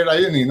was tired. I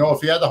didn't even know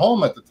if he had a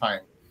home at the time.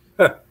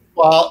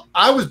 Well,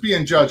 I was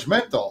being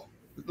judgmental,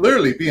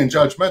 literally being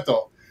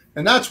judgmental.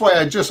 And that's why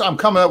I'm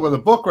coming up with a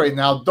book right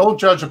now. Don't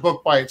judge a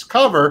book by its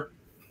cover.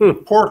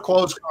 Poor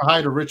clothes can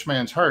hide a rich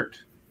man's heart,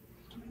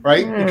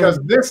 right? Because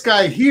this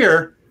guy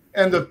here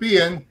ended up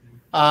being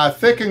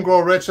Thick and Grow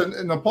Rich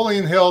and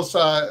Napoleon Hill's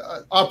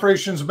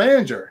operations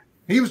manager.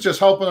 He was just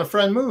helping a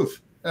friend move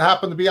and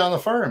happened to be on the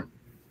farm.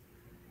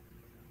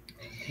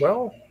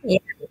 Well, yeah,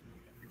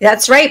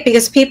 that's right.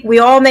 Because we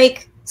all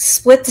make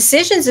split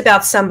decisions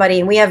about somebody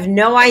and we have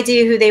no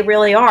idea who they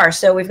really are.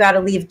 So we've got to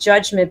leave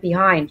judgment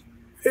behind.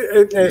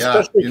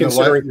 Especially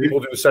considering people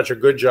do such a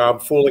good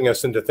job fooling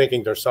us into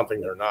thinking there's something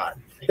they're not.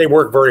 They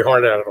work very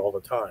hard at it all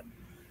the time.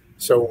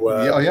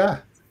 So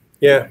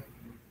yeah,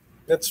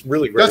 that's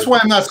really great. That's why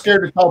I'm not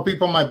scared to tell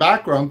people my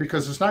background,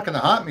 because it's not going to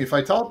haunt me if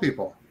I tell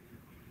people.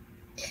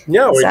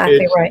 No,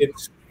 exactly right.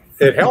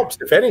 It helps,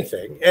 if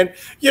anything. And,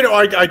 you know,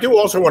 I do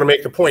also want to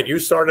make the point, you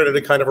started at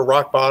a kind of a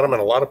rock bottom,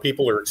 and a lot of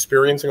people are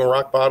experiencing a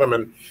rock bottom,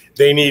 and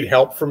they need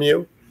help from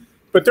you.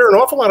 But there are an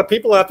awful lot of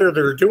people out there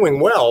that are doing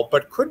well,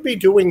 but could be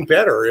doing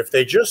better if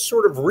they just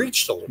sort of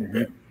reached a little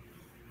bit.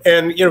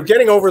 And, you know,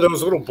 getting over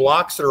those little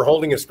blocks that are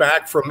holding us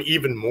back from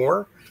even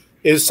more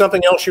is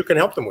something else you can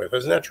help them with.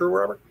 Isn't that true,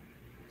 Robert?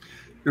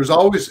 There's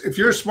always, if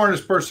you're the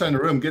smartest person in the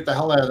room, get the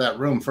hell out of that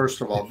room,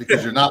 first of all,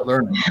 because you're not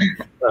learning.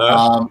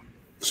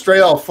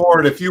 Straight out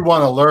forward, if you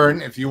want to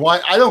learn, if you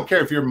want, I don't care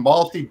if you're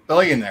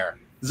multi-billionaire,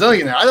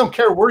 zillionaire, I don't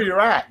care where you're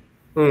at.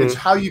 It's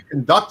how you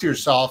conduct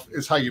yourself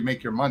is how you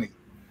make your money.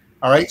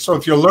 All right. So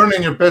if you're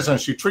learning your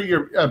business, you treat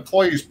your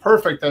employees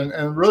perfect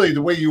and really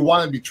the way you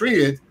want to be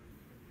treated,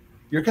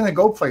 you're going to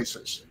go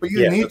places. But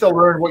you need to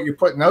learn what you're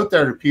putting out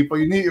there to people.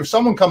 You need, if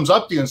someone comes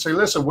up to you and say,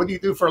 listen, what do you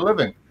do for a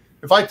living?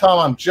 If I tell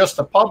them I'm just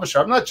a publisher,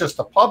 I'm not just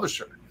a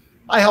publisher.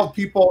 I help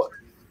people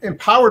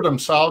empower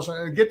themselves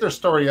and get their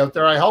story out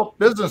there. I help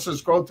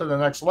businesses grow to the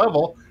next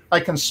level.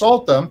 I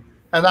consult them,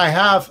 and I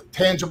have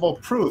tangible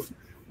proof.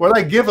 What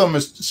I give them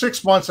is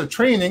 6 months of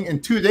training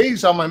and 2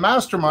 days on my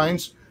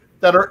masterminds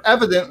that are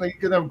evidently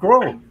going to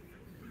grow.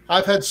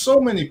 I've had so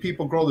many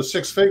people grow to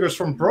 6 figures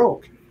from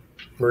broke.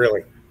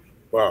 Really?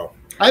 Wow.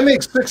 I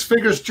make 6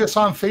 figures just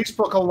on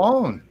Facebook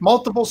alone.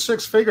 Multiple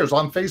 6 figures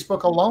on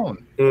Facebook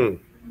alone.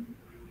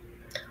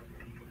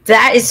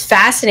 That is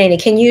fascinating.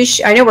 Can you,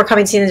 I know we're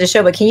coming to the end of the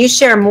show, but can you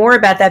share more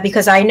about that?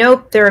 Because I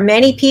know there are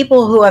many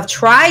people who have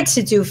tried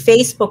to do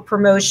Facebook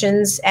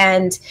promotions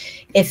and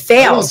it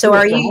fails. So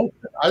are you?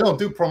 I don't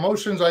do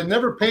promotions. I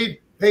never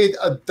paid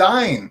a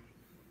dime.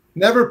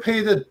 Never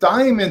paid a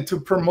dime into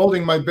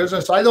promoting my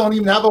business. I don't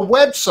even have a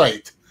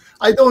website.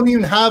 I don't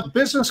even have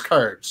business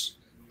cards.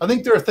 I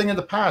think they're a thing of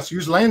the past.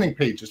 Use landing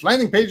pages.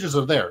 Landing pages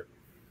are there,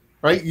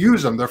 right?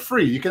 Use them. They're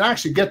free. You can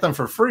actually get them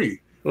for free.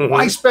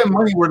 Why spend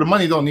money where the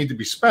money don't need to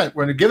be spent?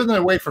 When they're giving it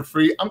away for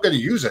free, I'm going to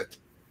use it.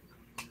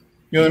 You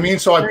know what I mean?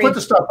 So I put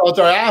the stuff out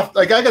there.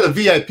 I got a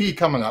VIP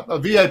coming up. A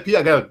VIP.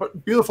 I got a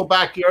beautiful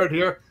backyard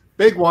here,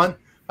 big one.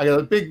 I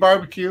got a big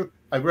barbecue.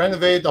 I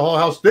renovated the whole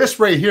house. This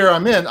right here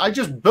I'm in, I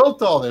just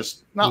built all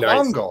this not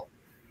long ago.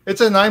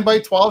 It's a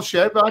 9x12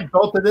 shed, but I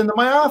built it into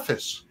my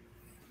office.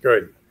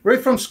 Good.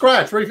 Right from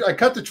scratch. I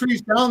cut the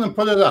trees down and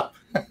put it up.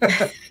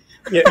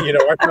 Yeah, you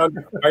know,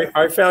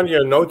 I found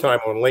you in no time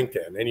on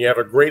LinkedIn, and you have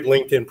a great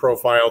LinkedIn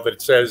profile that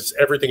says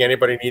everything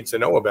anybody needs to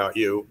know about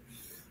you,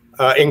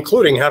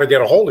 including how to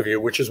get a hold of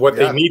you, which is what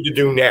they need to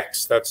do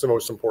next. That's the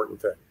most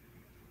important thing.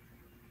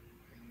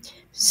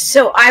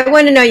 So I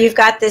want to know, you've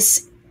got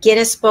this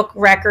Guinness Book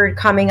record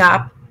coming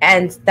up,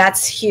 and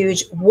that's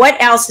huge.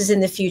 What else is in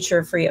the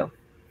future for you?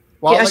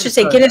 Well, I should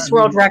say Guinness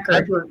World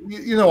Record.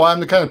 You know, I'm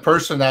the kind of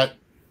person that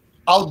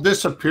I'll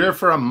disappear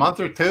for a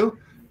month or two,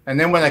 and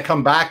then when I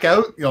come back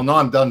out, you'll know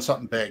I'm done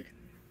something big,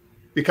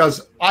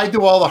 because I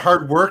do all the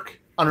hard work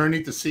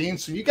underneath the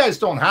scenes. So you guys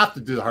don't have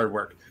to do the hard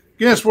work.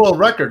 Guinness World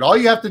Record. All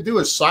you have to do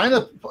is sign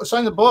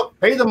the book,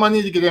 pay the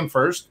money to get in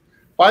first,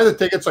 buy the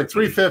tickets like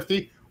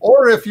 $350.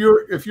 Or if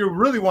you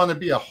really want to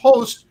be a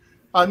host,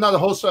 not a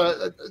host,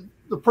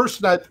 the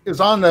person that is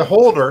on the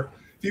holder.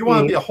 If you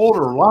want to be a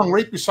holder along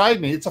right beside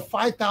me, it's a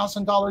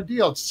 $5,000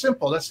 deal. It's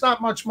simple. That's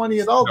not much money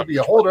at all to be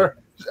a holder.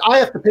 I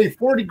have to pay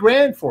 40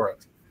 grand for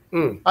it.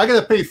 I got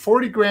to pay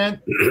 40 grand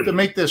to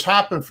make this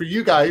happen for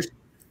you guys.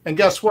 And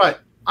guess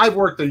what? I've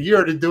worked a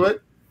year to do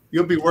it.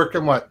 You'll be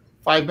working, what,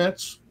 5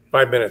 minutes?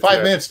 5 minutes.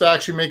 5 minutes to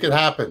actually make it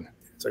happen.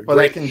 But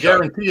I can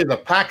guarantee you the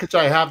package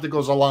I have that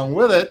goes along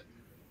with it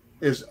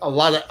is a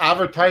lot of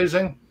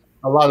advertising,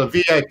 a lot of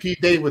VIP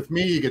day with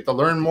me. You get to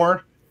learn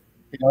more,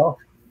 you know,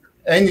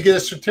 and you get a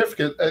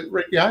certificate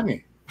right behind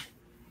me.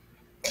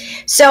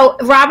 So,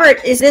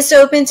 Robert, is this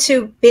open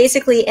to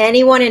basically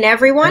anyone and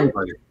everyone?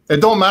 Anybody. It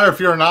don't matter if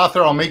you're an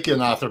author. I'll make you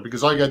an author,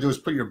 because all you got to do is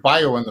put your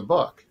bio in the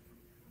book.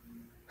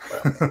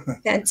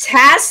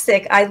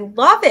 Fantastic. I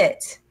love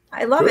it.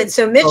 I love it.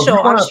 So, Mitchell,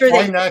 I'm sure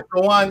that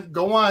go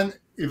on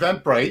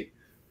Eventbrite,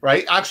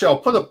 right? Actually, I'll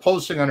put a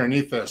posting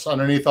underneath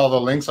all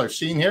the links I've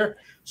seen here.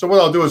 So what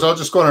I'll do is I'll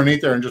just go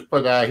underneath there and just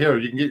put here.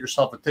 You can get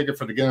yourself a ticket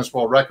for the Guinness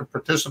World Record.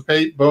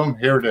 Participate. Boom.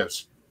 Here it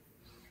is.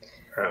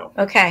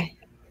 Okay.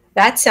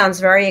 That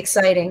sounds very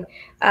exciting.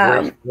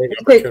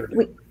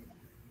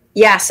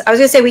 Yes, I was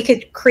going to say we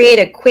could create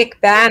a quick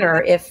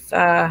banner if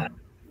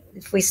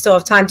we still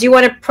have time. Do you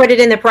want to put it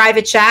in the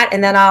private chat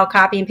and then I'll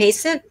copy and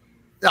paste it?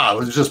 No,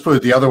 let's just put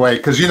it the other way,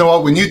 because you know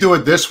what? When you do it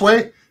this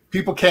way,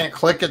 people can't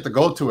click it to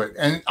go to it.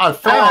 And I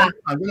found,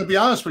 I'm going to be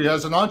honest with you,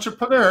 as an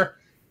entrepreneur,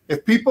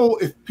 if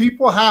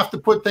people have to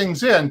put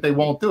things in, they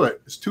won't do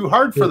it. It's too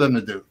hard for them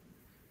to do.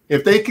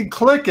 If they can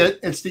click it,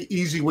 it's the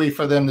easy way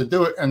for them to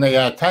do it, and they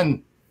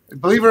attend.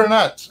 Believe it or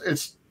not,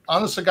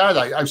 Honest to God,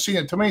 I've seen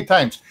it too many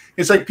times.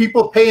 It's like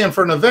people paying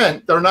for an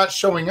event, they're not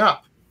showing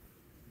up.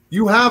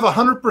 You have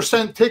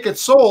 100%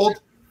 tickets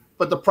sold,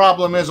 but the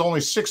problem is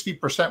only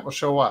 60% will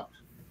show up.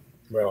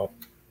 Well,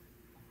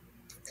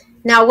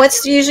 now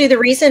what's usually the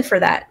reason for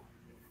that?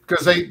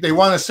 Because they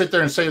want to sit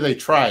there and say they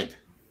tried.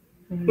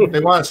 They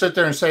want to sit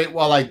there and say,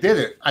 well, I did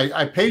it.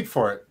 I paid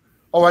for it.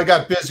 Oh, I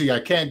got busy. I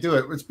can't do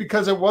it. It's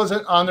because it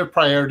wasn't on their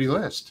priority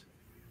list.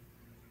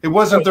 It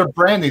wasn't their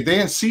branding. They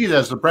didn't see it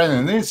as the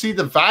branding. They didn't see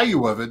the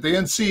value of it. They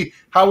didn't see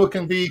how it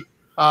can be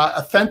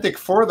authentic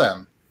for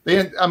them.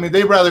 They'd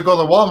rather go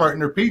to Walmart in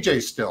their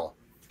PJs still.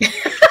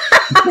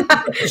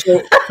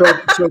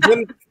 so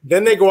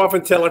then they go off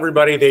and tell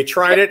everybody they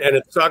tried it and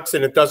it sucks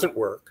and it doesn't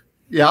work.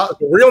 Yeah.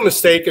 The real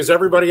mistake is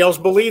everybody else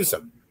believes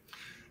them.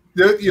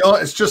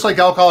 It's just like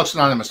Alcoholics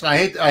Anonymous. And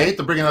I hate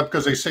to bring it up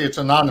because they say it's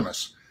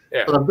anonymous.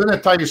 Yeah. But I'm going to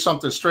tell you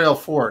something straight up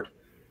forward.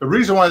 The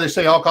reason why they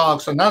say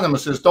Alcoholics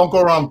Anonymous is don't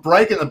go around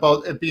bragging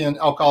about it being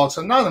Alcoholics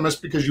Anonymous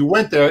because you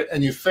went there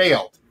and you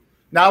failed.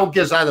 Now it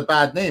gives that a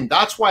bad name.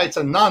 That's why it's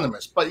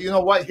anonymous. But you know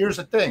what? Here's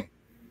the thing.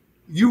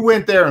 You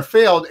went there and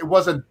failed. It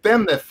wasn't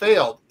them that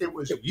failed. It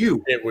was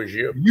you. It was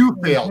you. You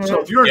failed. So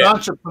if you're an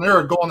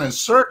entrepreneur going in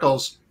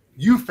circles,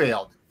 you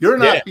failed. You're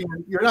not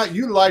you're not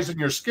utilizing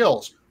your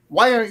skills.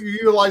 Why aren't you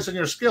utilizing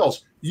your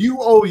skills? You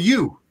owe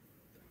you.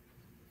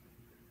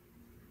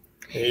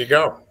 There you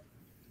go.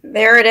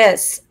 There it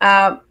is.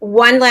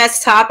 One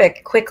last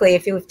topic quickly,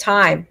 if you have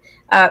time.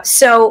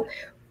 So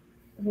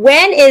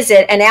when is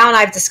it, and Al and I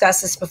have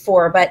discussed this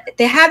before, but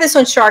they have this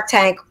on Shark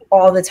Tank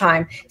all the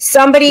time.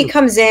 Somebody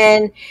comes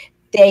in,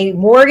 they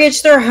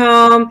mortgage their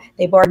home,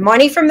 they borrowed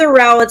money from their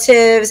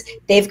relatives,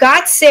 they've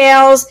got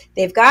sales,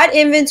 they've got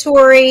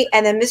inventory,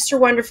 and then Mr.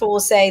 Wonderful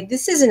will say,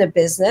 this isn't a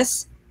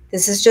business,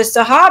 this is just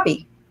a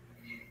hobby.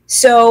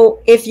 So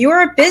if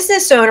you're a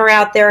business owner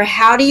out there,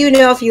 how do you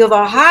know if you have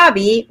a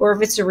hobby or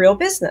if it's a real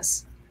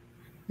business?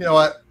 You know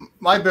what?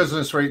 My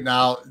business right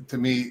now, to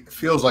me,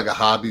 feels like a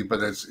hobby, but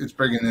it's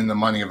bringing in the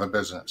money of a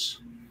business.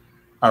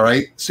 All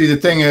right. See, the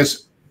thing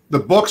is, the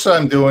books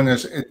I'm doing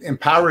is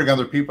empowering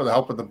other people to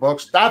help with the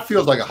books. That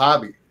feels like a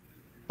hobby.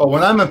 But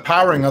when I'm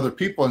empowering other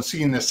people and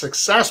seeing the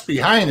success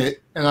behind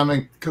it, and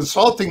I'm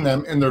consulting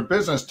them in their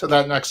business to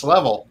that next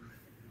level,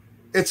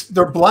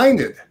 they're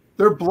blinded.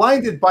 They're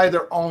blinded by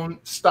their own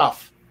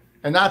stuff.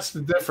 And that's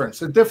the difference.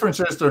 The difference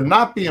is they're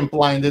not being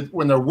blinded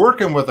when they're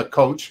working with a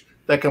coach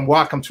that can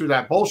walk them through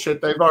that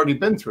bullshit they've already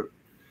been through.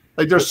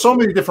 Like, there's so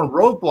many different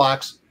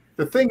roadblocks.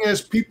 The thing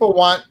is, people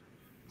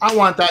I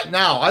want that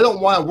now. I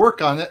don't want to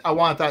work on it. I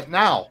want that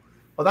now.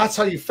 Well, that's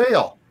how you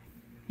fail.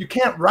 You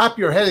can't wrap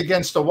your head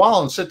against the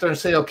wall and sit there and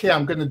say, okay,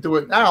 I'm going to do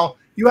it now.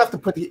 You have to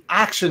put the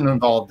action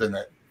involved in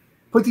it.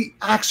 Put the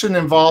action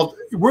involved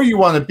where you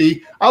want to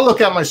be. I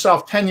look at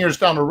myself 10 years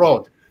down the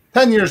road.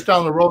 10 years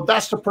down the road,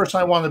 that's the person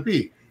I want to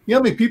be. You know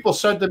how many people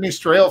said to me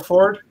straight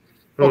forward,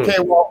 okay,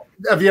 well,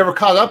 have you ever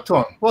caught up to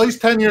him? Well, he's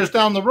 10 years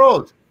down the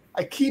road.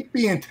 I keep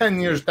being 10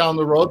 years down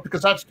the road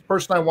because that's the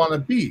person I want to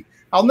be.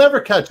 I'll never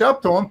catch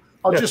up to him.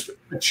 I'll just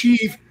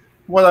achieve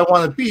what I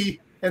want to be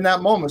in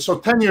that moment. So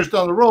 10 years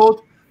down the road,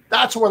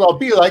 that's what I'll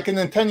be like. And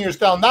then 10 years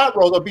down that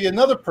road, I'll be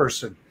another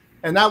person.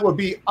 And that would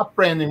be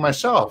up-branding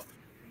myself.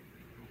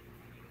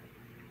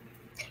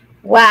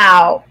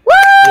 Wow.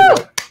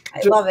 Woo! I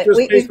love it.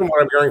 Just based on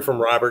what I'm hearing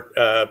from Robert,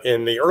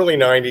 in the early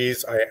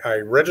 90s, I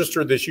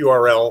registered this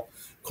URL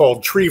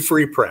called Tree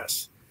Free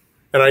Press.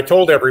 And I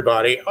told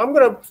everybody, I'm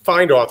going to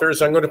find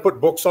authors. I'm going to put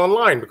books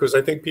online because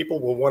I think people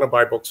will want to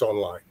buy books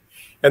online.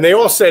 And they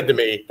all said to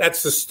me,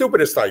 that's the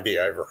stupidest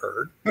idea I ever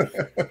heard.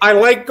 I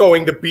like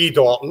going to B.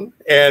 Dalton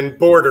and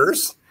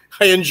Borders.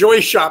 I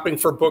enjoy shopping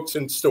for books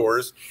in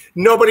stores.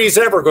 Nobody's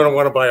ever going to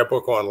want to buy a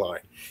book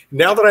online.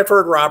 Now that I've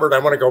heard Robert, I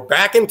want to go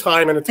back in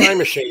time in a time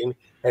machine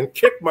and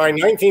kick my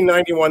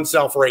 1991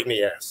 self right in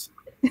the ass.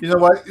 You know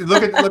what?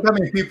 Look how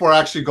many people are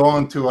actually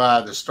going to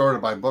the store to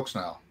buy books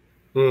now.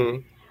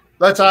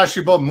 Let's ask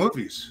you about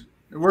movies.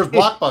 Where's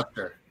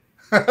Blockbuster?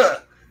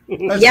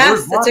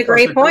 Yes, that's a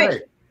great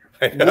point.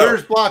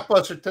 Where's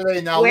Blockbuster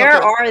today? Now,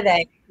 where are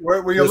they?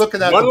 Where you're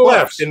looking at one the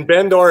left in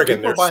Bend,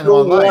 Oregon. There's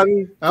still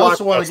one. I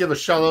also want to give a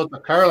shout out to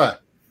Carla.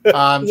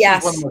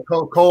 Yes. She's one of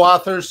my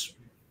co-authors.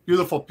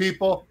 Beautiful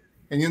people,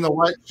 and you know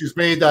what? She's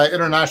made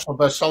international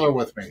bestseller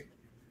with me.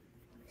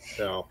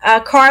 So.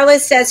 Carla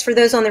says, for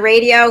those on the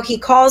radio, he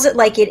calls it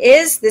like it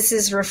is. This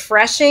is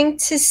refreshing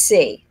to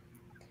see.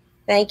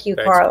 Thank you,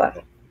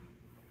 Carla.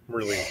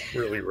 Really,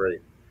 really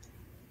great.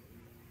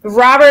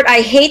 Robert,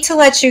 I hate to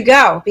let you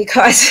go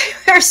because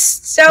there's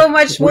so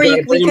much more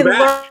we can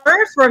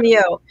learn from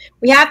you.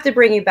 We have to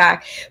bring you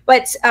back.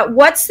 But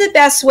what's the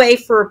best way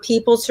for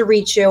people to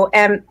reach you?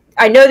 And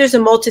I know there's a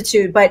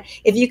multitude, but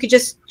if you could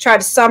just try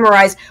to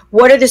summarize,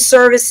 what are the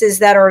services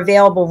that are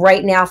available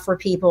right now for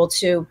people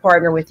to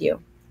partner with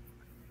you?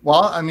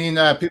 Well, I mean,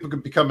 people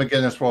could become a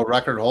Guinness World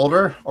Record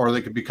holder, or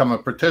they could become a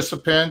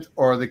participant,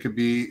 or they could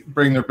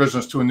bring their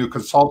business to a new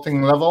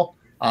consulting level.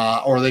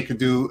 Or they could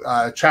do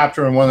a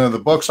chapter in one of the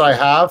books I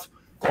have,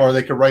 or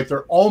they could write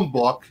their own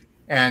book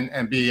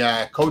and be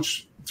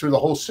coached through the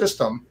whole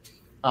system.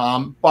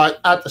 But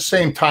at the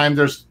same time,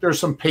 there's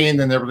some pain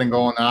and everything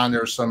going on.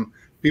 There's some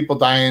people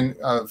dying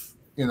of,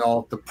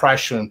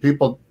 depression,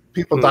 people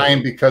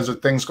dying because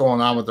of things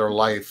going on with their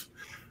life.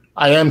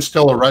 I am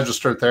still a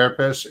registered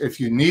therapist. If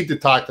you need to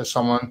talk to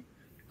someone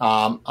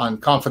on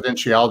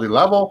confidentiality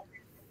level,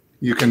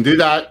 you can do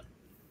that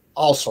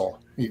also.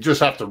 You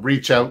just have to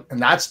reach out. And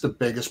that's the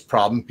biggest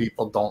problem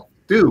people don't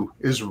do,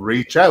 is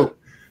reach out.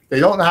 They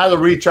don't know how to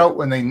reach out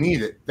when they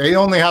need it. They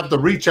only have to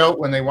reach out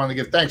when they want to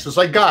give thanks. It's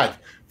like God.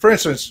 For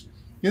instance,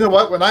 you know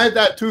what? When I had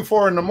that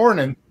 2-4 in the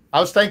morning, I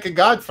was thanking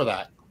God for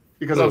that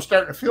because I was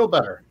starting to feel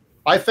better.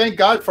 I thank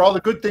God for all the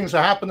good things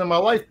that happened in my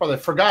life, but I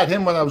forgot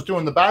him when I was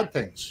doing the bad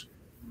things.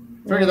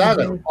 Figure that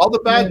out. All the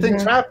bad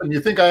things happen. You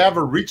think I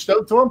ever reached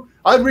out to him?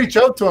 I'd reach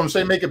out to him,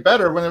 say, make it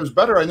better. When it was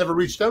better, I never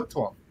reached out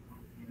to him.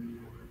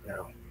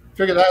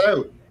 Figure that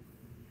out.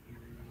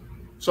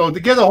 So to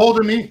get a hold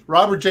of me,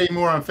 Robert J.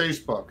 Moore on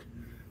Facebook.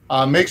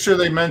 Make sure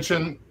they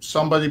mention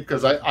somebody,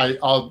 because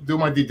I'll do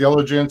my due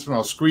diligence and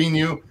I'll screen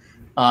you.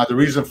 The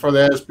reason for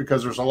that is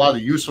because there's a lot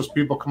of useless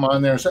people come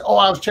on there and say, oh,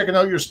 I was checking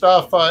out your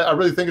stuff. I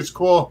really think it's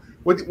cool.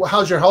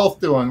 How's your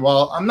health doing?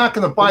 Well, I'm not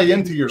going to buy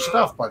into your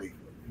stuff, buddy.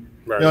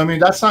 Right. You know what I mean?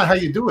 That's not how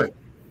you do it.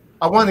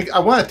 I want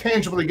to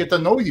tangibly get to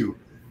know you.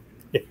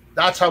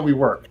 That's how we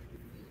work,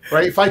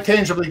 right? If I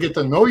tangibly get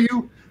to know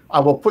you, I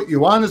will put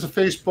you on as a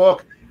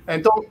Facebook,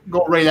 and don't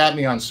go right at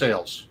me on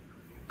sales.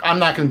 I'm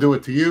not going to do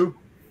it to you.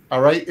 All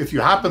right. If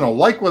you happen to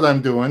like what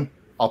I'm doing,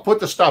 I'll put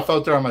the stuff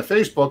out there on my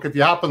Facebook. If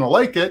you happen to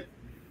like it,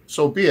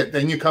 so be it.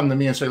 Then you come to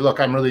me and say,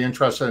 look, I'm really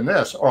interested in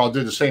this, or I'll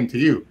do the same to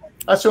you.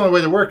 That's the only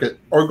way to work it.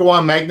 Or go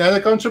on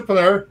Magnetic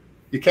Entrepreneur.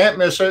 You can't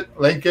miss it.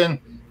 LinkedIn,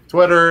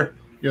 Twitter,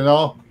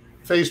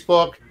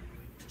 Facebook.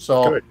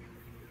 So. Good.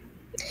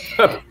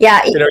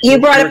 Yeah, you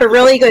brought up a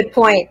really good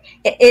point.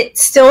 It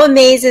still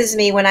amazes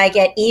me when I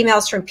get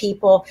emails from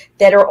people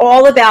that are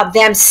all about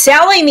them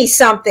selling me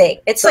something.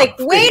 It's like,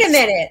 wait a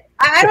minute,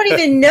 I don't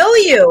even know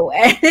you,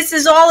 and this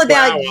is all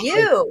about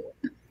you.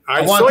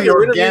 I want the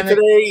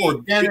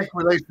organic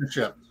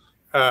relationship.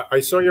 I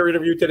saw your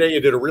interview today. You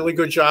did a really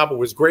good job. It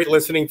was great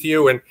listening to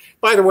you. And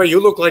by the way, you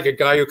look like a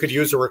guy who could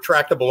use a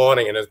retractable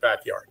awning in his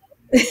backyard.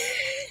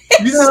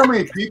 You know how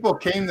many people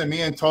came to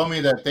me and told me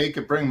that they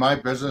could bring my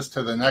business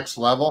to the next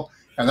level?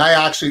 And I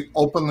actually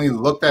openly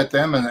looked at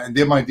them and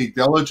did my due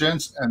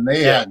diligence, and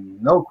they had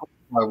no clue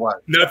I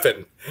was.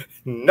 Nothing.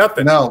 No.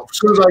 As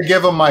soon as I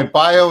give them my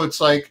bio,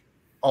 it's like,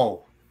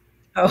 oh,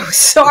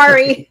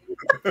 sorry.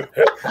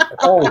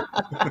 Oh,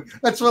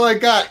 that's what I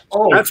got.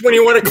 Oh, that's when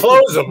you want to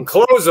close them.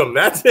 Close them.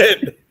 That's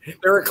it.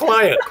 They're a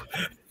client.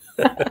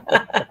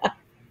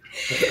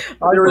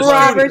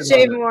 Robert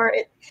J. Moore,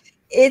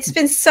 it's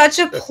been such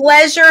a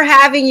pleasure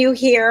having you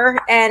here,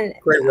 and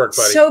great work,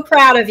 buddy. So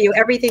proud of you,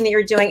 everything that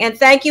you're doing. And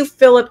thank you,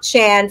 Philip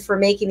Chan, for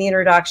making the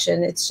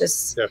introduction. It's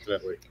just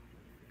definitely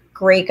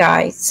great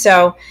guy.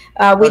 So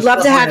we'd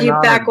love to have you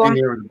back on.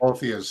 Here with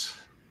both of you.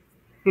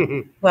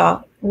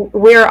 Well,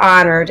 we're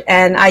honored,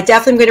 and I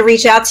definitely am going to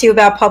reach out to you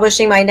about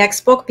publishing my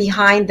next book,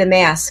 Behind the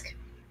Mask.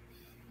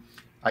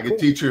 I can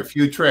teach you a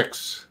few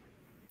tricks.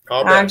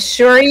 I'm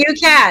sure you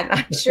can.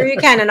 I'm sure you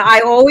can. And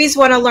I always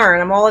want to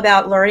learn. I'm all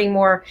about learning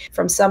more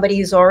from somebody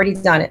who's already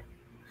done it.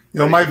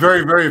 My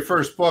very, very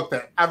first book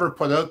that I ever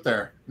put out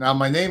there. Now,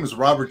 my name is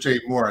Robert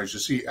J. Moore, as you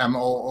see,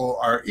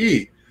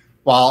 M-O-O-R-E.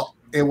 Well,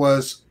 it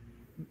was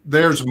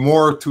There's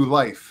More to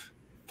Life.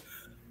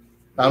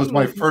 That was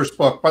my first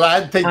book. But I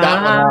had to take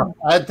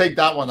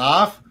that one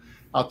off.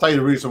 I'll tell you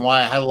the reason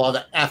why. I had a lot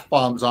of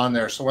F-bombs on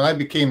there. So when I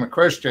became a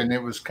Christian,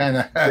 it was kind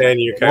of,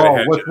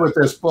 what's with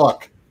this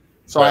book?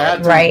 So I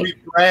had to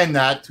rebrand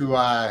that to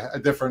a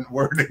different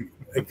wording.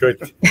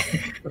 Good.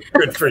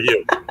 Good for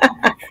you.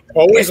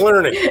 Always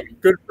learning.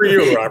 Good for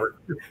you, Robert.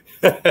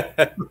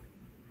 I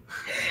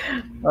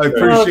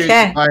appreciate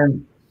your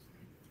time.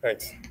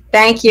 Thanks.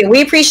 Thank you.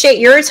 We appreciate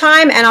your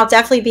time, and I'll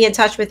definitely be in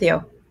touch with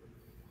you.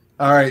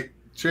 All right.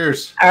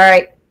 Cheers. All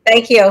right.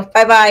 Thank you.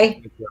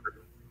 Bye-bye.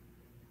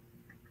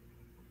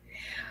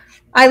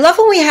 I love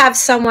when we have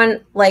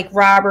someone like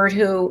Robert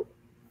who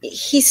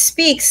he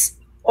speaks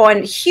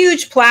on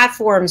huge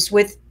platforms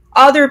with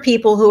other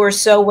people who are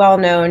so well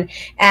known,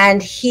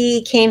 and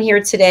he came here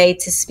today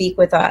to speak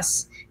with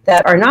us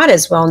that are not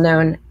as well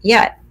known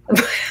yet.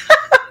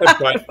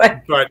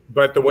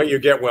 but the way you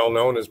get well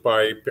known is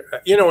by and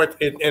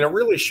it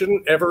really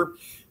shouldn't ever.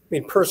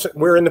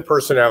 We're in the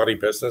personality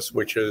business,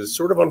 which is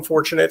sort of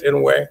unfortunate in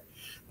a way,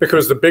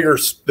 because the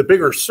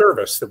bigger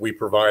service that we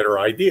provide are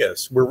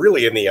ideas. We're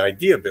really in the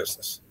idea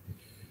business.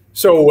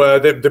 So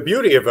the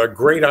beauty of a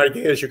great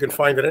idea is you can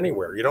find it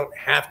anywhere. You don't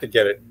have to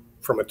get it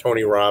from a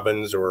Tony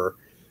Robbins or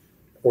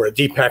a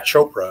Deepak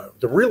Chopra.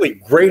 The really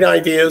great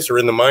ideas are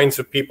in the minds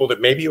of people that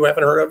maybe you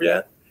haven't heard of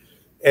yet.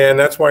 And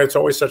that's why it's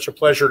always such a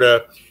pleasure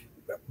to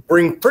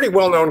bring pretty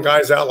well-known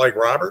guys out like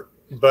Robert.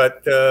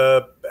 But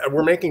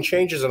we're making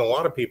changes in a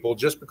lot of people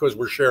just because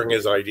we're sharing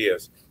his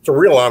ideas. It's a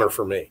real honor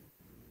for me.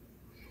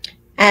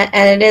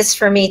 And it is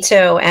for me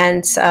too.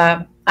 And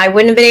I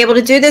wouldn't have been able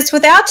to do this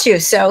without you.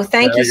 So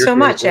thank you so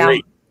much, Al.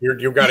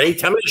 You've got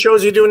how many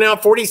shows are you doing now?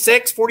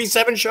 46,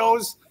 47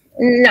 shows?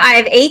 I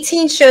have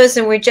 18 shows,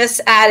 and we just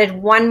added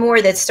one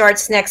more that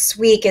starts next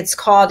week. It's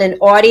called An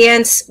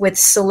Audience with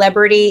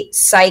Celebrity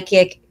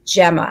Psychic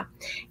Gemma.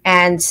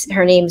 And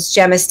her name's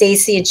Gemma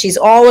Stacy, and she's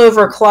all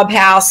over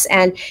Clubhouse.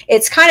 And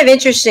it's kind of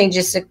interesting,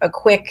 just a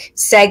quick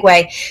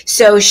segue.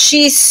 So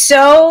she's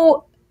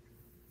so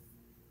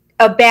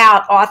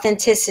about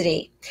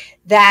authenticity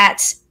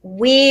that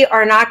we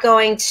are not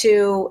going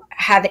to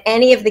have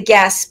any of the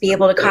guests be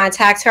able to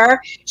contact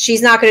her.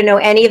 She's not going to know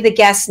any of the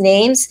guests'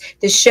 names.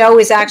 The show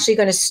is actually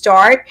going to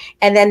start,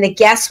 and then the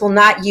guests will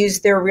not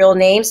use their real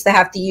names. They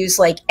have to use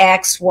like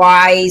X,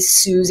 Y,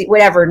 Susie,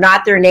 whatever,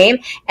 not their name.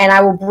 And I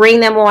will bring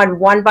them on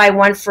one by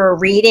one for a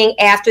reading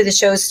after the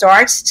show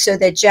starts so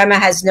that Gemma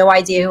has no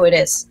idea who it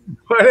is.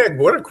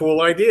 What a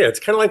cool idea. It's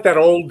kind of like that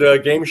old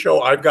game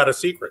show, I've Got a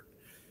Secret.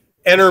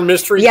 Enter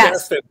mystery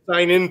guest and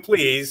sign in,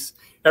 please.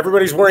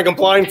 Everybody's wearing a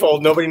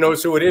blindfold. Nobody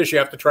knows who it is. You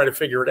have to try to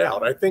figure it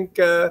out. I think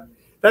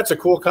that's a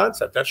cool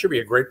concept. That should be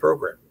a great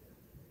program.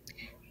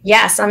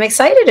 Yes, I'm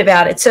excited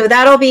about it. So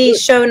that'll be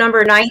show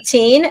number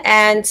 19.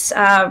 And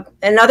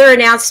another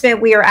announcement,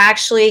 we are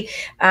actually,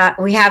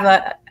 we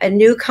have a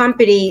new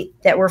company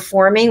that we're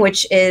forming,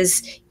 which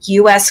is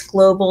US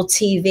Global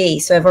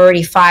TV. So I've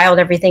already filed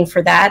everything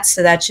for that.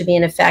 So that should be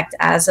in effect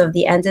as of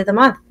the end of the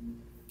month.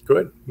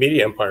 Good.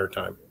 Media Empire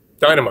time.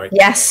 Dynamite.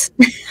 Yes.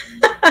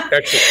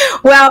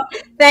 Well,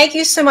 thank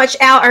you so much,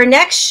 Al. Our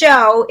next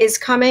show is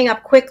coming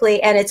up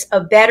quickly, and it's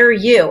A Better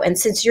You. And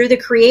since you're the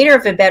creator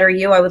of A Better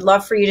You, I would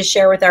love for you to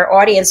share with our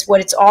audience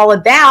what it's all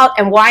about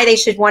and why they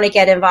should want to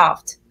get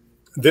involved.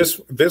 This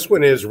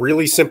one is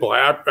really simple.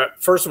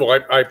 First of all,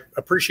 I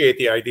appreciate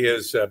the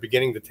ideas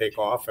beginning to take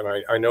off,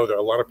 and I know that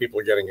a lot of people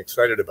are getting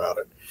excited about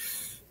it.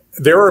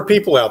 There are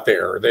people out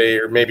there. They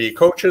may be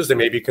coaches, they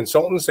may be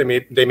consultants, they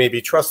may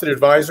be trusted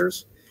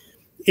advisors.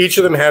 Each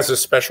of them has a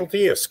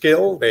specialty, a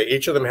skill.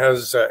 Each of them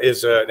is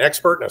an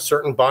expert in a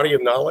certain body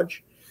of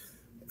knowledge.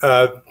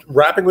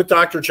 Rapping with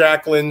Dr.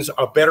 Jacalyn's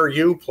A Better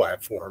You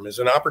platform is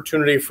an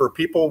opportunity for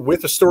people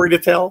with a story to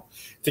tell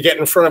to get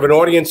in front of an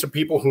audience of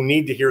people who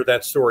need to hear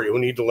that story, who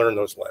need to learn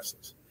those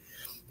lessons.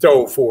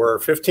 So for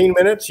 15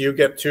 minutes, you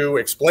get to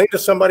explain to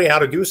somebody how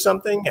to do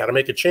something, how to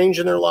make a change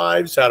in their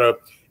lives, how to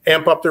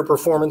amp up their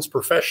performance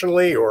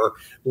professionally or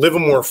live a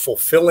more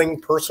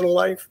fulfilling personal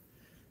life.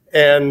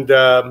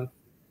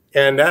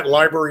 And that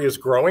library is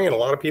growing, and a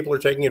lot of people are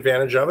taking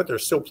advantage of it.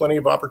 There's still plenty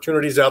of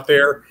opportunities out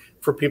there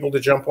for people to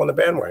jump on the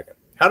bandwagon.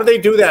 How do they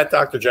do that,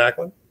 Dr.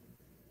 Jacalyn?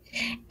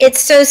 It's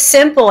so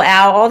simple,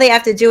 Al. All they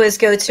have to do is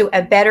go to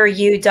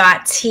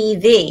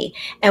abetteryou.tv.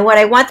 And what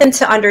I want them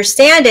to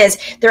understand is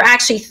there are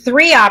actually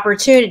 3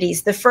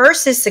 opportunities. The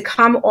first is to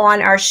come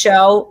on our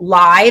show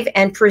live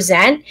and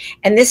present.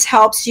 And this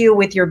helps you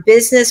with your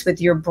business,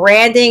 with your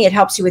branding. It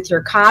helps you with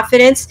your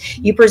confidence.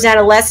 You present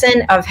a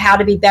lesson of how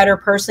to be better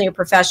personally or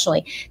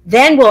professionally.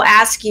 Then we'll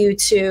ask you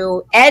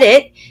to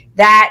edit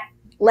that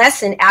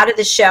lesson out of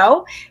the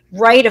show,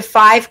 write a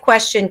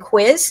 5-question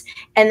quiz,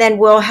 and then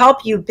we'll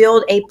help you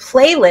build a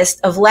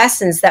playlist of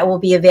lessons that will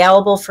be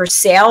available for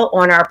sale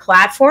on our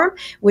platform,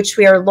 which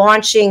we are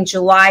launching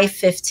July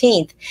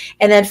 15th.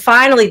 And then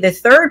finally, the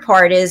third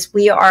part is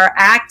we are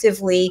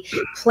actively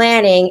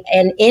planning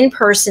an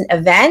in-person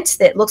event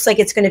that looks like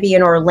it's going to be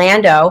in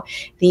Orlando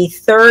the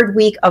 3rd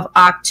week of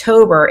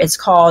October. It's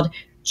called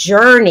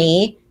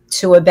Journey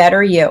to a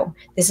Better You.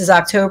 This is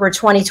October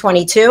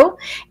 2022,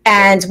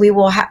 and we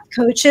will have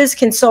coaches,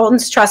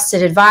 consultants,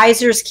 trusted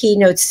advisors,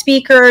 keynote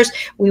speakers.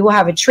 We will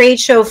have a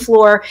trade show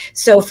floor.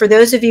 So for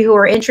those of you who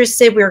are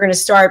interested, we're going to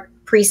start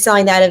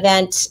pre-selling that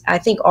event, I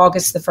think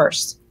August the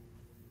 1st.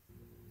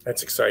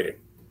 That's exciting.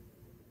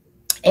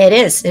 It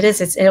is.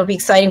 It'll be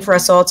exciting for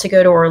us all to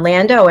go to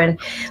Orlando and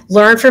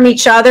learn from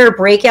each other,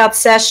 breakout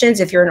sessions.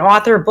 If you're an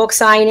author, book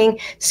signing.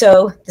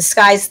 So the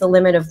sky's the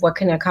limit of what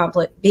can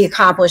be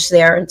accomplished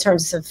there in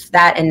terms of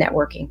that and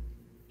networking.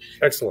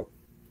 Excellent.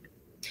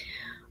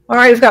 All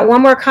right, we've got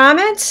one more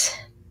comment.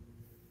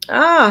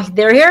 Oh,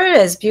 here it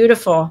is.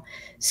 Beautiful.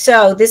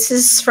 So this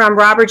is from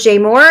Robert J.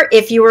 Moore.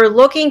 If you are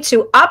looking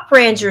to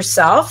upbrand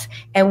yourself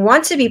and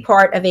want to be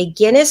part of a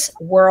Guinness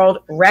World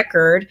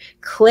Record,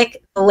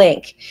 click the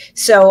link.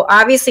 So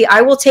obviously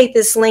I will take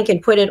this link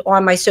and put it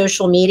on my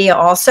social media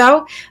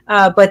also,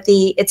 but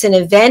it's an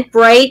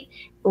Eventbrite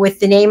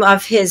with the name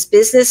of his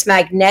business,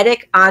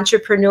 Magnetic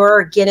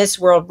Entrepreneur Guinness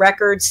World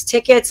Records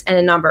tickets and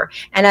a number.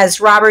 And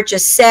as Robert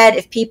just said,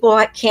 if people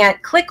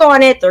can't click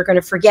on it, they're going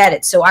to forget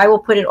it. So I will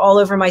put it all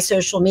over my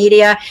social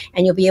media,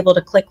 and you'll be able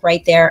to click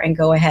right there and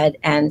go ahead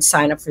and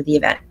sign up for the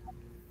event.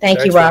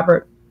 Thank you,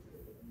 Robert.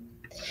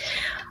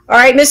 All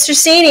right, Mr.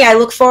 Cini, I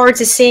look forward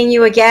to seeing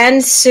you again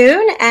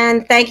soon.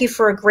 And thank you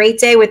for a great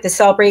day with the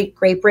Celebrate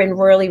Great Britain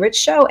Royally Rich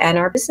show and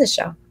our business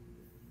show.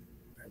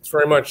 Thanks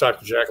very much,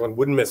 Dr. Jacalyn.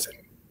 Wouldn't miss it.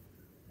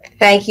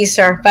 Thank you,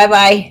 sir.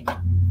 Bye-bye.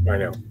 Bye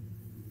now.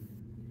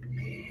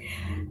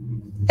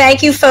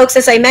 Thank you, folks.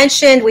 As I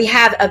mentioned, we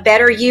have A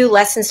Better You,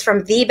 lessons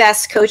from the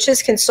best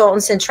coaches,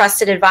 consultants, and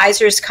trusted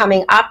advisors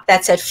coming up.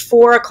 That's at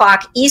 4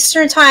 o'clock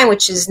Eastern time,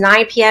 which is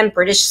 9 p.m.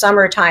 British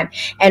Summer Time.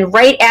 And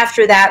right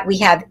after that, we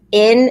have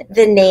In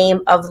the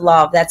Name of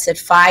Love. That's at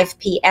 5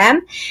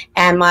 p.m.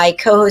 And my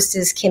co-host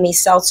is Kimmy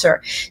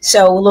Seltzer.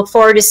 So we'll look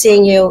forward to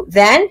seeing you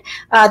then.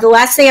 The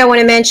last thing I want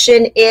to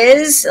mention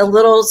is a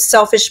little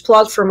selfish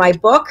plug for my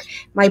book.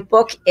 My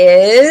book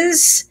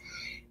is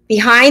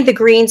Behind the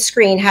Green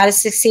Screen, How to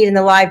Succeed in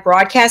the Live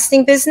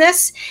Broadcasting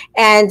Business.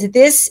 And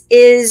this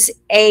is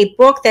a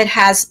book that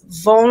has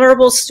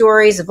vulnerable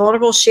stories,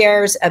 vulnerable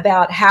shares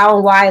about how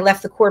and why I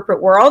left the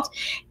corporate world.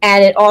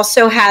 And it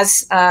also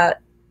has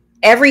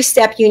every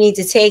step you need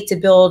to take to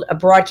build a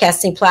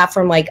broadcasting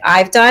platform like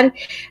I've done.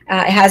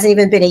 It hasn't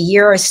even been a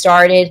year I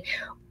started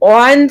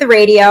on the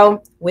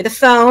radio with a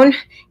phone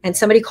and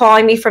somebody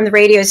calling me from the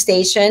radio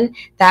station.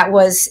 That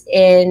was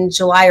in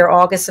July or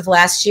August of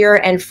last year.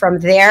 And from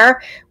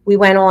there, we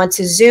went on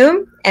to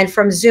Zoom. And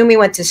from Zoom, we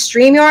went to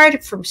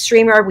StreamYard. From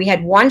StreamYard, we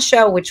had one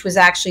show, which was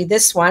actually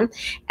this one.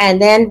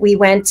 And then we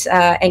went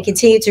and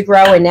continued to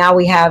grow. And now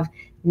we have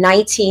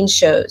 19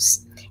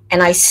 shows.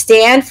 And I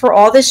stand for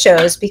all the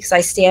shows because I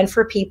stand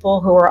for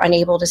people who are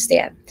unable to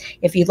stand.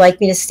 If you'd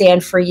like me to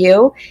stand for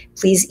you,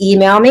 please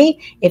email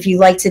me. If you'd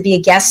like to be a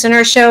guest on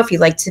our show, if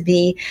you'd like to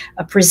be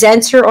a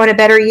presenter on A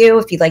Better You,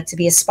 if you'd like to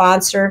be a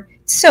sponsor,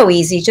 it's so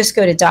easy. Just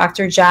go to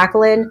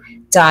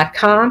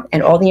drjacalyn.com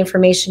and all the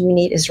information you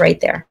need is right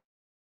there.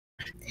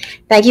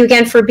 Thank you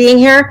again for being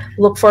here.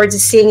 Look forward to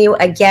seeing you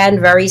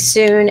again very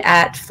soon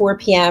at 4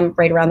 p.m.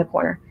 right around the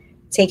corner.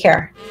 Take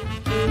care.